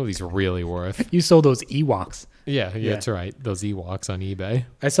 what are these really worth? You sold those Ewoks. Yeah, Yeah. that's right. Those Ewoks on eBay.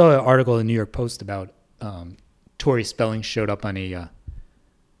 I saw an article in the New York Post about Tori Spelling showed up on a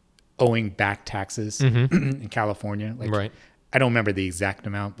owing back taxes in California. Like, Right. I don't remember the exact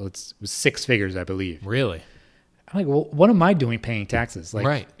amount, but it was six figures, I believe. Really? I'm like, well, what am I doing paying taxes? Like,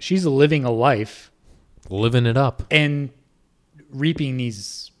 Right. she's living a life Living it up. and reaping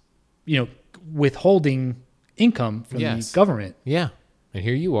these, withholding income from Yes. the government. Yeah. And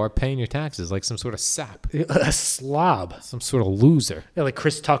here you are paying your taxes like some sort of sap, A slob. some sort of loser. Yeah, like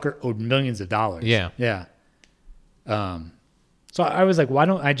Chris Tucker owed millions of dollars. Yeah. Yeah. So I was like, why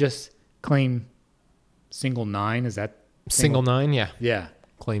don't I just claim single nine? Is that Single nine? Yeah. Yeah.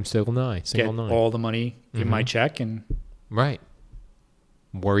 Claim single nine. Get Single nine. all the money in my check and Right.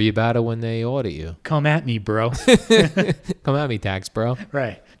 Worry about it when they audit you. Come at me, bro. Come at me, tax bro.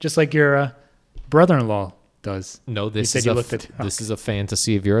 Right. Just like your brother-in-law does. No, this said is you a looked at- this is a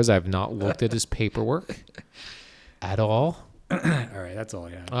fantasy of yours. I've not looked at his paperwork at all. All right, that's all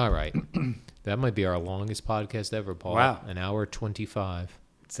I got. All right. That might be our longest podcast ever, Paul. Wow. An hour 25.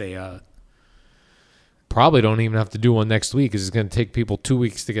 It's a Probably don't even have to do one next week because it's going to take people 2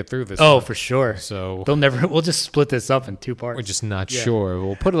 weeks to get through this. oh, one. for sure. So We'll just split this up in 2 parts. we're just not Yeah. sure.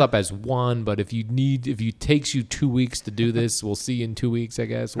 We'll put it up as one, but if it takes you 2 weeks to do this, we'll see you in 2 weeks, I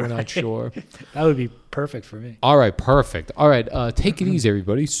guess. We're not sure. That would be perfect for me. All right, perfect. All right, take it easy,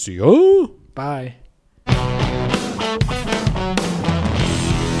 everybody. See ya. Bye.